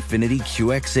all-new Infiniti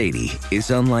QX80 is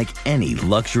unlike any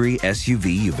luxury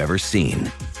SUV you've ever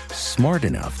seen. Smart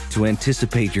enough to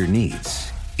anticipate your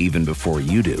needs, even before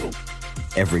you do.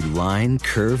 Every line,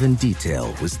 curve, and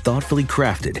detail was thoughtfully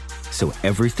crafted, so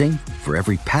everything for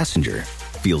every passenger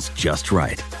feels just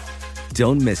right.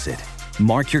 Don't miss it.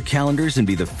 Mark your calendars and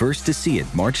be the first to see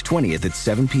it March 20th at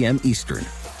 7 p.m. Eastern,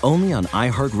 only on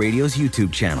iHeartRadio's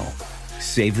YouTube channel.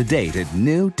 Save the date at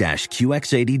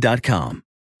new-QX80.com.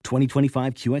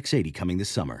 2025 QX80 coming this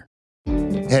summer.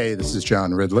 Hey, this is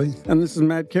John Ridley. And this is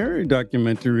Matt Carey,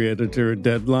 documentary editor at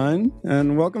Deadline.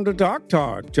 And welcome to Talk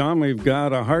Talk. John, we've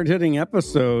got a hard-hitting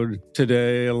episode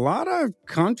today. A lot of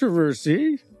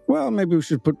controversy. Well, maybe we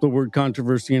should put the word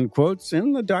controversy in quotes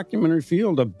in the documentary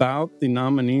field about the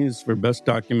nominees for Best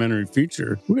Documentary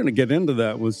Feature. We're going to get into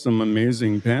that with some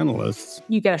amazing panelists.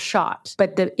 You get a shot,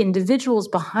 but the individuals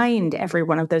behind every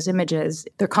one of those images,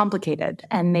 they're complicated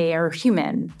and they are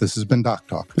human. This has been Doc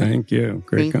Talk. Thank you.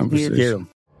 Great conversation.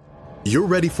 You're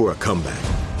ready for a comeback.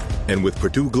 And with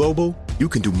Purdue Global, you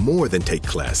can do more than take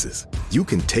classes. You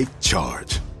can take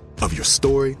charge of your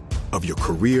story, of your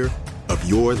career, of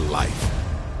your life.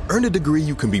 Earn a degree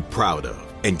you can be proud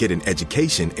of and get an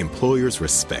education employers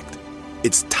respect.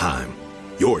 It's time,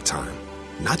 your time,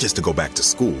 not just to go back to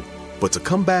school, but to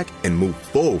come back and move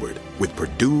forward with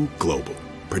Purdue Global,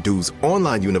 Purdue's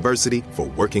online university for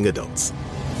working adults.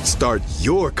 Start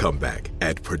your comeback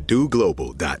at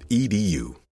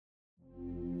purdueglobal.edu.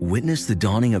 Witness the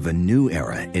dawning of a new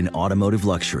era in automotive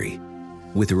luxury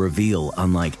with a reveal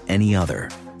unlike any other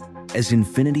as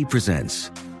Infiniti presents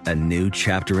a new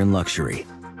chapter in luxury,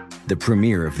 the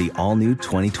premiere of the all-new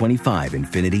 2025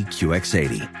 Infiniti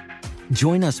QX80.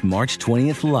 Join us March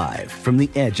 20th live from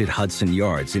the Edge at Hudson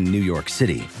Yards in New York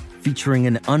City, featuring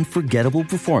an unforgettable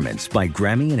performance by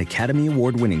Grammy and Academy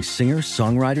Award-winning singer,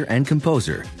 songwriter, and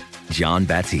composer, Jon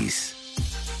Batiste.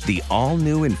 The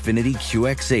all-new Infiniti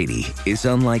QX80 is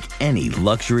unlike any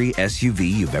luxury SUV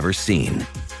you've ever seen.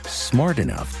 Smart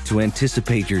enough to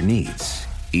anticipate your needs,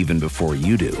 even before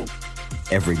you do.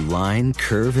 Every line,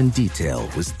 curve, and detail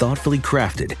was thoughtfully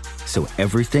crafted, so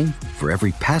everything for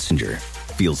every passenger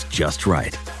feels just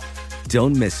right.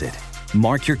 Don't miss it.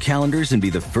 Mark your calendars and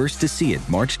be the first to see it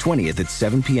March 20th at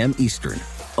 7 p.m. Eastern,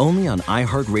 only on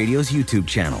iHeartRadio's YouTube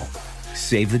channel.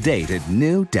 Save the date at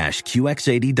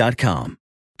new-QX80.com.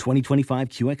 2025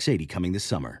 QX80 coming this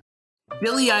summer.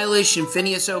 Billie Eilish and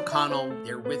Phineas O'Connell,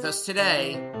 they're with us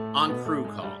today on Crew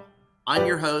Call. I'm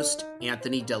your host,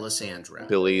 Anthony D'Alessandro.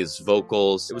 Billie's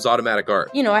vocals, it was automatic art.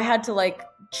 You know, I had to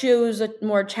choose a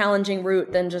more challenging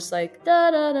route than just da da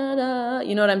da da.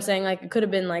 You know what I'm saying? It could have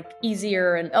been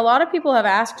easier. And a lot of people have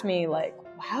asked me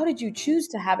how did you choose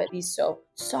to have it be so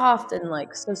soft and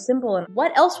so simple? And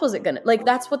what else was it gonna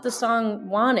that's what the song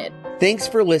wanted. Thanks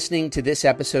for listening to this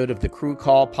episode of the Crew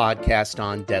Call podcast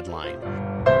on Deadline.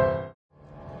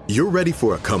 You're ready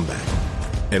for a comeback.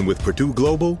 And with Purdue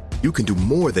Global, you can do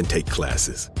more than take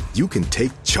classes. You can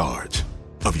take charge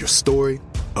of your story,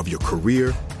 of your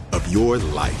career, of your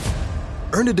life.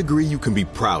 Earn a degree you can be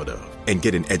proud of and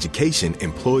get an education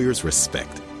employers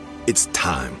respect. It's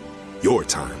time, your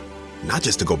time, not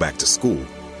just to go back to school,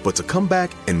 but to come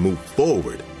back and move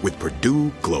forward with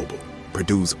Purdue Global,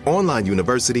 Purdue's online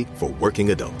university for working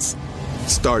adults.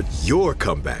 Start your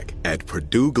comeback at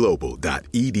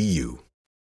purdueglobal.edu.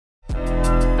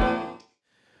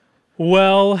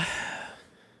 Well,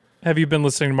 have you been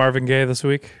listening to Marvin Gaye this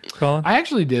week, Colin? I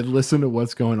actually did listen to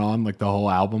What's Going On, the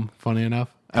whole album, funny enough,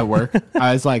 at work.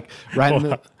 I was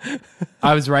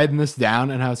writing this down,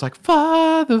 and I was like,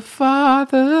 Father,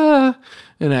 Father,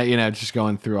 and I, just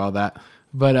going through all that.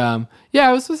 But yeah,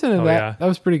 I was listening to that. Yeah. That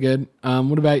was pretty good.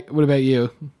 What about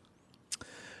you?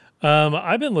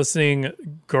 I've been listening.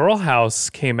 Girl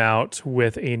House came out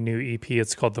with a new EP.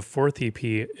 It's called the fourth EP.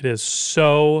 It is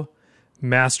so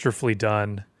masterfully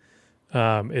done.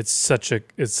 It's such a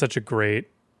great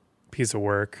piece of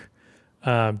work.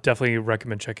 Definitely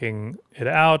recommend checking it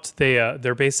out.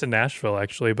 They're based in Nashville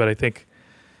actually, but I think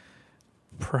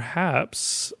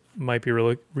perhaps might be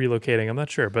relocating. I'm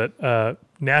not sure, but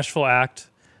Nashville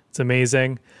act. It's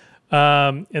amazing.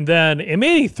 And then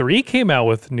M83 came out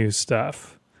with new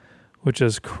stuff, which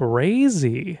is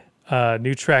crazy.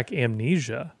 New track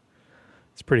Amnesia.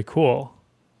 It's pretty cool.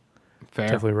 Fair.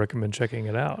 Definitely recommend checking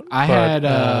it out.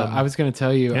 I was going to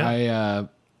tell you, yeah.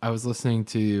 I was listening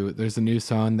to, there's a new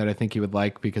song that I think you would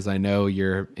like because I know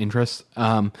your interests.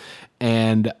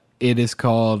 And it is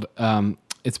called,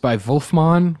 it's by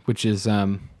Wolfman, which is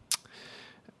Jack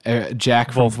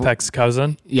Wolfpack's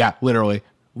cousin. Yeah, literally,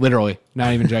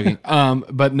 not even joking.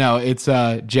 But no, it's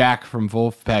Jack from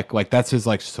Wolfpack. That's his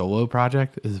solo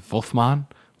project is Wolfman,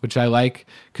 which I like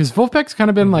because Wolfpack's kind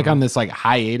of been on this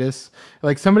hiatus.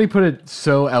 Somebody put it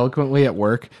so eloquently at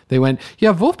work. They went,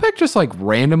 yeah, Wolfpack just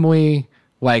randomly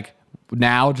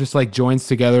now just joins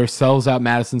together, sells out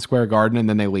Madison Square Garden, and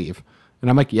then they leave. And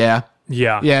I'm like, yeah,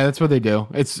 that's what they do.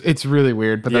 It's really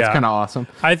weird, but that's kind of awesome.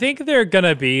 I think they're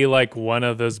gonna be one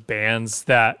of those bands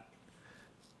that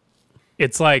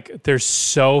it's they're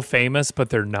so famous,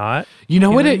 but they're not. You know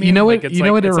what it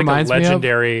reminds me of?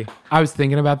 Legendary. I was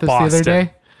thinking about this Boston. the other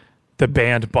day. The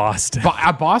band Boston.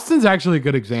 Boston's actually a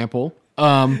good example.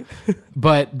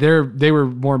 But they were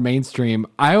more mainstream.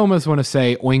 I almost want to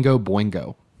say Oingo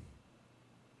Boingo.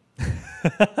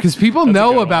 Because people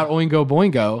know about Oingo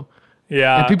Boingo.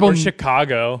 Yeah, or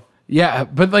Chicago. Yeah,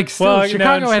 but still,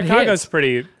 Chicago had Chicago's hits.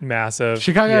 Pretty massive.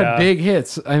 Chicago had big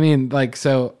hits. I mean,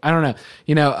 so I don't know.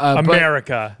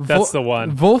 America, that's the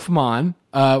one. Wolfman,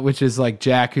 which is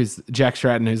Jack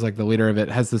Stratton, who's the leader of it,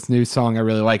 has this new song I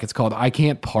really like. It's called "I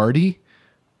Can't Party,"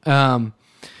 and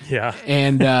Yeah.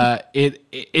 And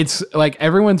it's like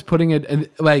everyone's putting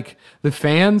it, like the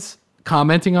fans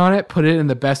commenting on it, put it in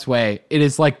the best way. It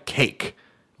is like Cake,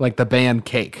 like the band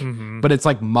Cake, but it's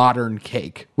like modern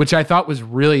Cake, which I thought was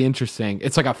really interesting.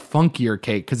 It's like a funkier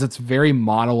Cake because it's very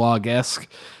monologue-esque,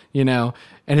 you know,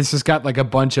 and it's just got like a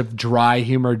bunch of dry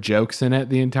humor jokes in it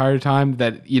the entire time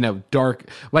that, you know, dark,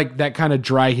 like that kind of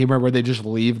dry humor where they just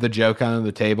leave the joke on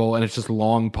the table and it's just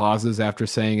long pauses after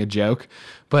saying a joke.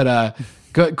 But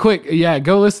go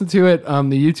listen to it. The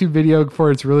YouTube video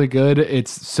for it's really good.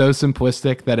 It's so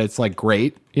simplistic that it's like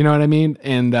great. You know what I mean?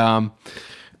 And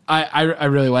I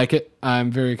really like it. I'm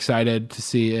very excited to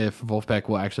see if Wolfpack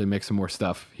will actually make some more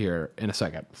stuff here in a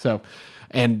second. So,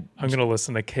 and I'm going to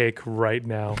listen to Cake right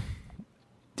now.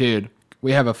 Dude,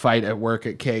 we have a fight at work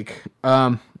at Cake.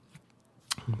 But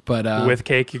with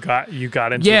Cake, you got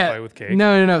into a fight with Cake.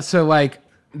 No. So like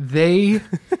they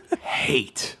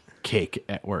hate Cake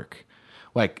at work.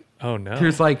 Like, oh no,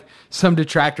 there's like some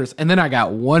detractors, and then I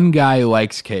got one guy who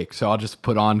likes Cake, so I'll just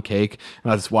put on Cake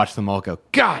and I'll just watch them all go,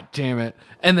 God damn it.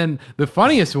 And then the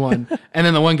funniest one, and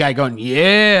then the one guy going,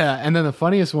 yeah. And then the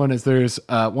funniest one is there's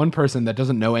one person that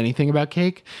doesn't know anything about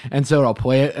Cake, and so I'll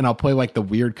play it, and I'll play like the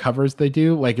weird covers they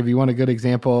do. Like if you want a good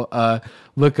example,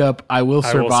 look up I Will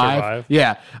Survive.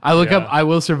 Yeah, I look up I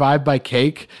Will Survive by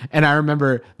Cake, and I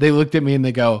remember they looked at me and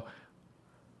they go,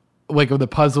 like with a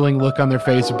puzzling look on their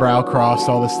face, brow crossed,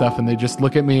 all this stuff, and they just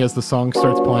look at me as the song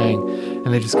starts playing,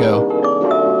 and they just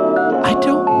go, I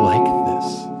don't like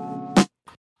this.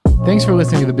 Thanks for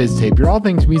listening to The Biz Tape, your all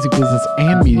things music business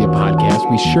and media podcast.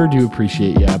 We sure do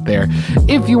appreciate you out there.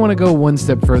 If you want to go one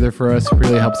step further for us, it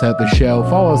really helps out the show.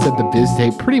 Follow us at The Biz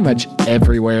Tape pretty much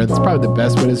everywhere. That's probably the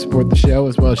best way to support the show,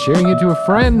 as well as sharing it to a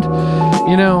friend.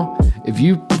 You know, if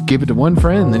you give it to one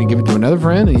friend, and then you give it to another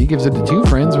friend, and he gives it to two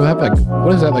friends, we'll have like,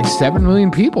 what is that, like 7 million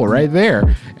people right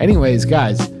there. Anyways,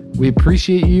 guys, we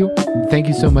appreciate you. Thank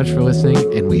you so much for listening,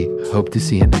 and we hope to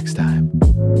see you next time.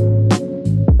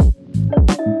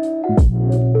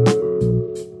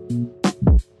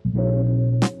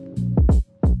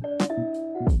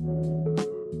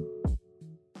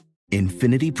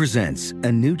 Infiniti presents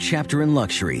a new chapter in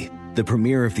luxury, the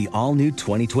premiere of the all-new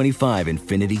 2025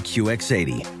 Infiniti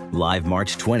QX80, live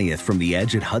March 20th from the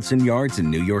Edge at Hudson Yards in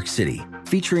New York City,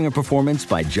 featuring a performance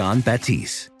by John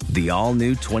Batiste. The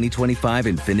all-new 2025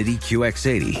 Infiniti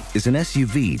QX80 is an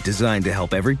SUV designed to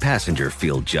help every passenger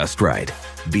feel just right.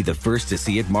 Be the first to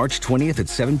see it March 20th at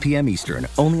 7 p.m. Eastern,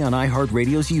 only on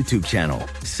iHeartRadio's YouTube channel.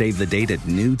 Save the date at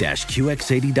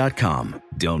new-QX80.com.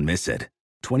 Don't miss it.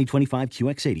 2025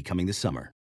 QX80 coming this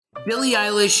summer. Billie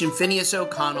Eilish and Phineas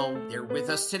O'Connell, they're with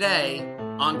us today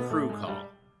on Crew Call.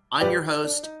 I'm your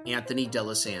host, Anthony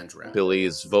D'Alessandro.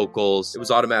 Billie's vocals, it was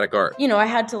automatic art. You know, I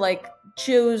had to like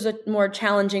choose a more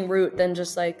challenging route than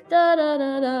just like da da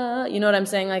da da. You know what I'm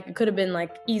saying? Like it could have been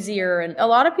like easier. And a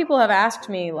lot of people have asked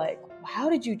me like, how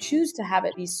did you choose to have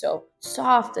it be so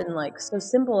soft and like so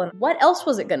simple? And what else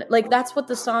was it gonna, like, that's what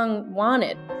the song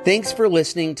wanted. Thanks for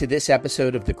listening to this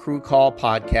episode of the Crew Call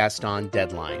podcast on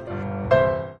Deadline.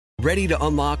 Ready to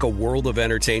unlock a world of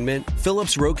entertainment?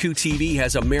 Philips Roku TV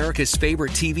has America's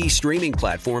favorite TV streaming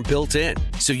platform built in,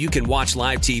 so you can watch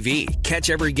live TV, catch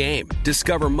every game,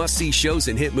 discover must-see shows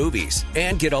and hit movies,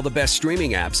 and get all the best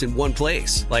streaming apps in one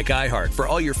place, like iHeart for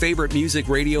all your favorite music,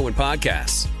 radio, and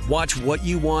podcasts. Watch what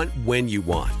you want, when you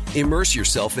want. Immerse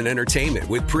yourself in entertainment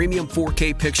with premium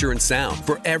 4K picture and sound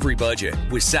for every budget,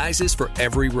 with sizes for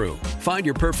every room. Find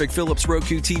your perfect Philips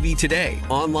Roku TV today,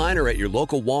 online or at your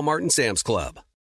local Walmart and Sam's Club.